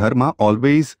protect Dharma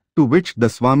always," to which the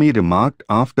Swami remarked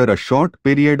after a short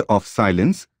period of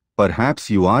silence, "Perhaps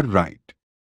you are right."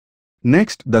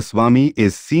 Next, the Swami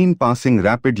is seen passing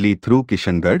rapidly through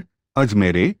Kishangarh,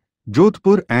 Ajmer,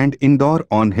 Jodhpur and Indore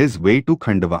on his way to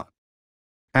Khandwa.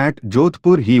 At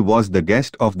Jodhpur he was the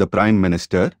guest of the Prime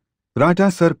Minister,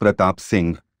 Raja Sir Pratap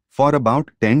Singh, for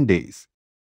about 10 days.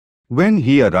 When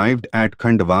he arrived at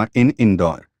Khandwa in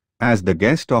Indore, as the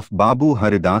guest of Babu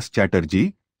Haridas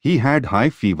Chatterjee, he had high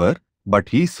fever, but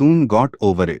he soon got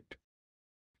over it.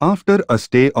 After a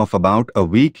stay of about a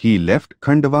week he left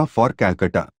Khandwa for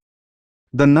Calcutta.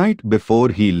 The night before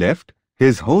he left,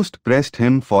 his host pressed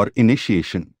him for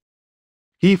initiation.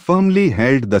 He firmly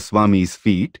held the Swami's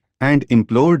feet and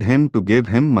implored him to give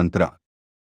him mantra.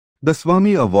 The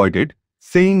Swami avoided,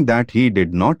 saying that he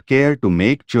did not care to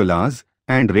make cholas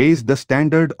and raise the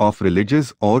standard of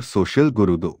religious or social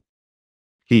gurudo.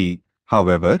 He,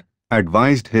 however,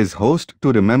 advised his host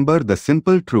to remember the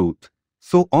simple truth,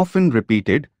 so often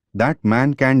repeated, that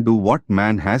man can do what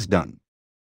man has done.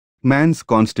 Man's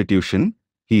constitution,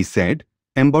 he said,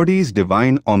 embodies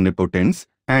divine omnipotence,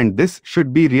 and this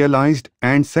should be realized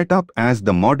and set up as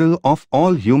the model of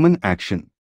all human action.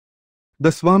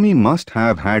 The Swami must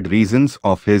have had reasons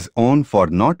of his own for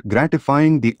not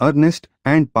gratifying the earnest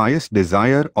and pious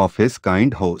desire of his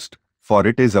kind host, for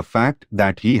it is a fact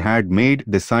that he had made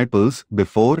disciples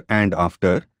before and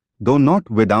after, though not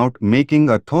without making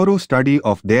a thorough study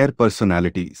of their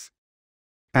personalities.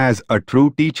 As a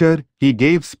true teacher, he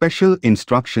gave special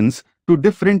instructions to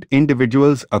different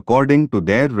individuals according to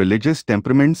their religious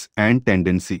temperaments and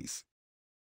tendencies.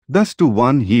 Thus to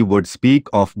one he would speak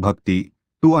of bhakti,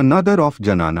 to another of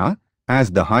jnana,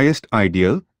 as the highest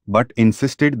ideal, but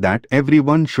insisted that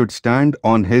everyone should stand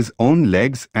on his own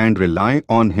legs and rely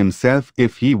on himself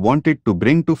if he wanted to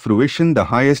bring to fruition the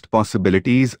highest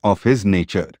possibilities of his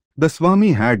nature. The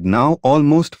Swami had now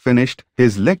almost finished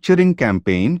his lecturing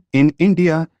campaign in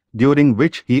India, during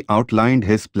which he outlined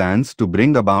his plans to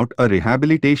bring about a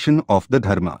rehabilitation of the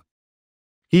Dharma.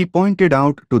 He pointed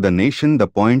out to the nation the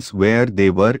points where they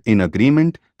were in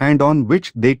agreement and on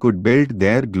which they could build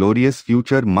their glorious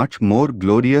future much more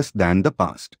glorious than the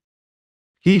past.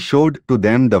 He showed to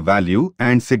them the value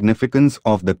and significance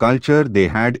of the culture they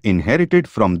had inherited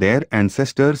from their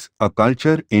ancestors, a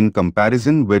culture in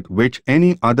comparison with which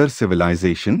any other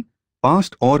civilization,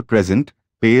 past or present,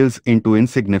 pales into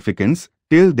insignificance,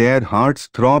 till their hearts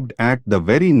throbbed at the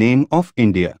very name of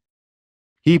India.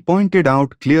 He pointed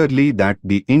out clearly that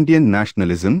the Indian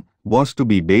nationalism was to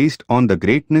be based on the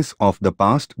greatness of the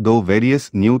past, though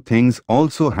various new things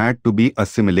also had to be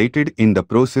assimilated in the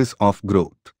process of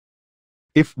growth.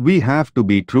 If we have to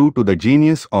be true to the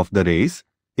genius of the race,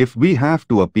 if we have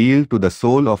to appeal to the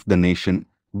soul of the nation,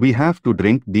 we have to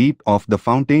drink deep of the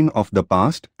fountain of the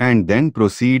past and then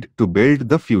proceed to build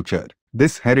the future.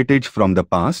 This heritage from the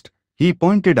past, he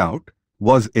pointed out,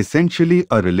 was essentially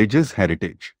a religious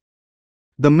heritage.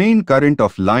 The main current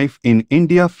of life in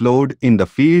India flowed in the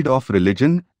field of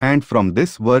religion, and from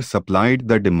this were supplied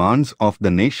the demands of the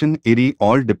nation in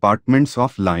all departments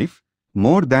of life.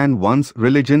 More than once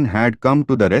religion had come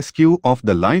to the rescue of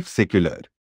the life secular.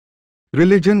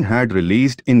 Religion had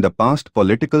released in the past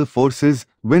political forces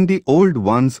when the old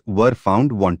ones were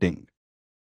found wanting.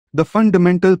 The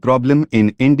fundamental problem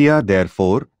in India,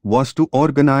 therefore, was to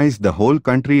organize the whole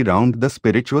country round the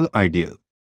spiritual ideal.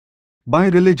 By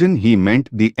religion he meant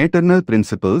the eternal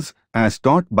principles as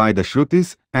taught by the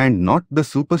Shrutis and not the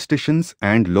superstitions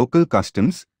and local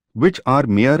customs, which are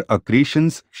mere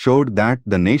accretions, showed that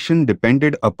the nation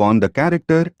depended upon the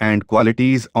character and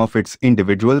qualities of its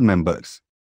individual members.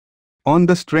 On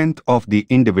the strength of the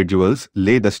individuals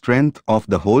lay the strength of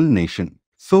the whole nation.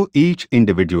 So each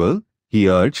individual, he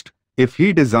urged, if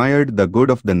he desired the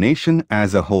good of the nation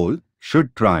as a whole,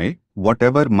 should try,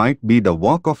 whatever might be the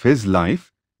walk of his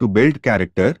life, to build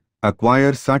character,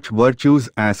 acquire such virtues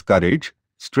as courage,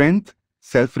 strength,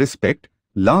 self-respect,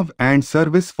 love and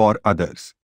service for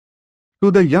others.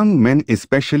 To the young men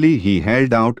especially he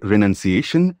held out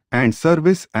renunciation and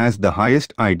service as the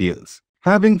highest ideals.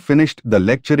 Having finished the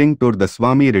lecturing tour, the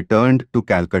Swami returned to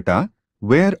Calcutta,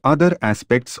 where other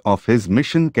aspects of his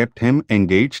mission kept him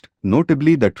engaged,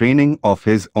 notably the training of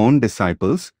his own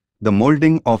disciples, the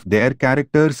molding of their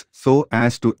characters so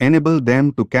as to enable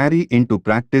them to carry into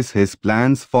practice his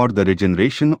plans for the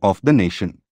regeneration of the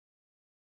nation.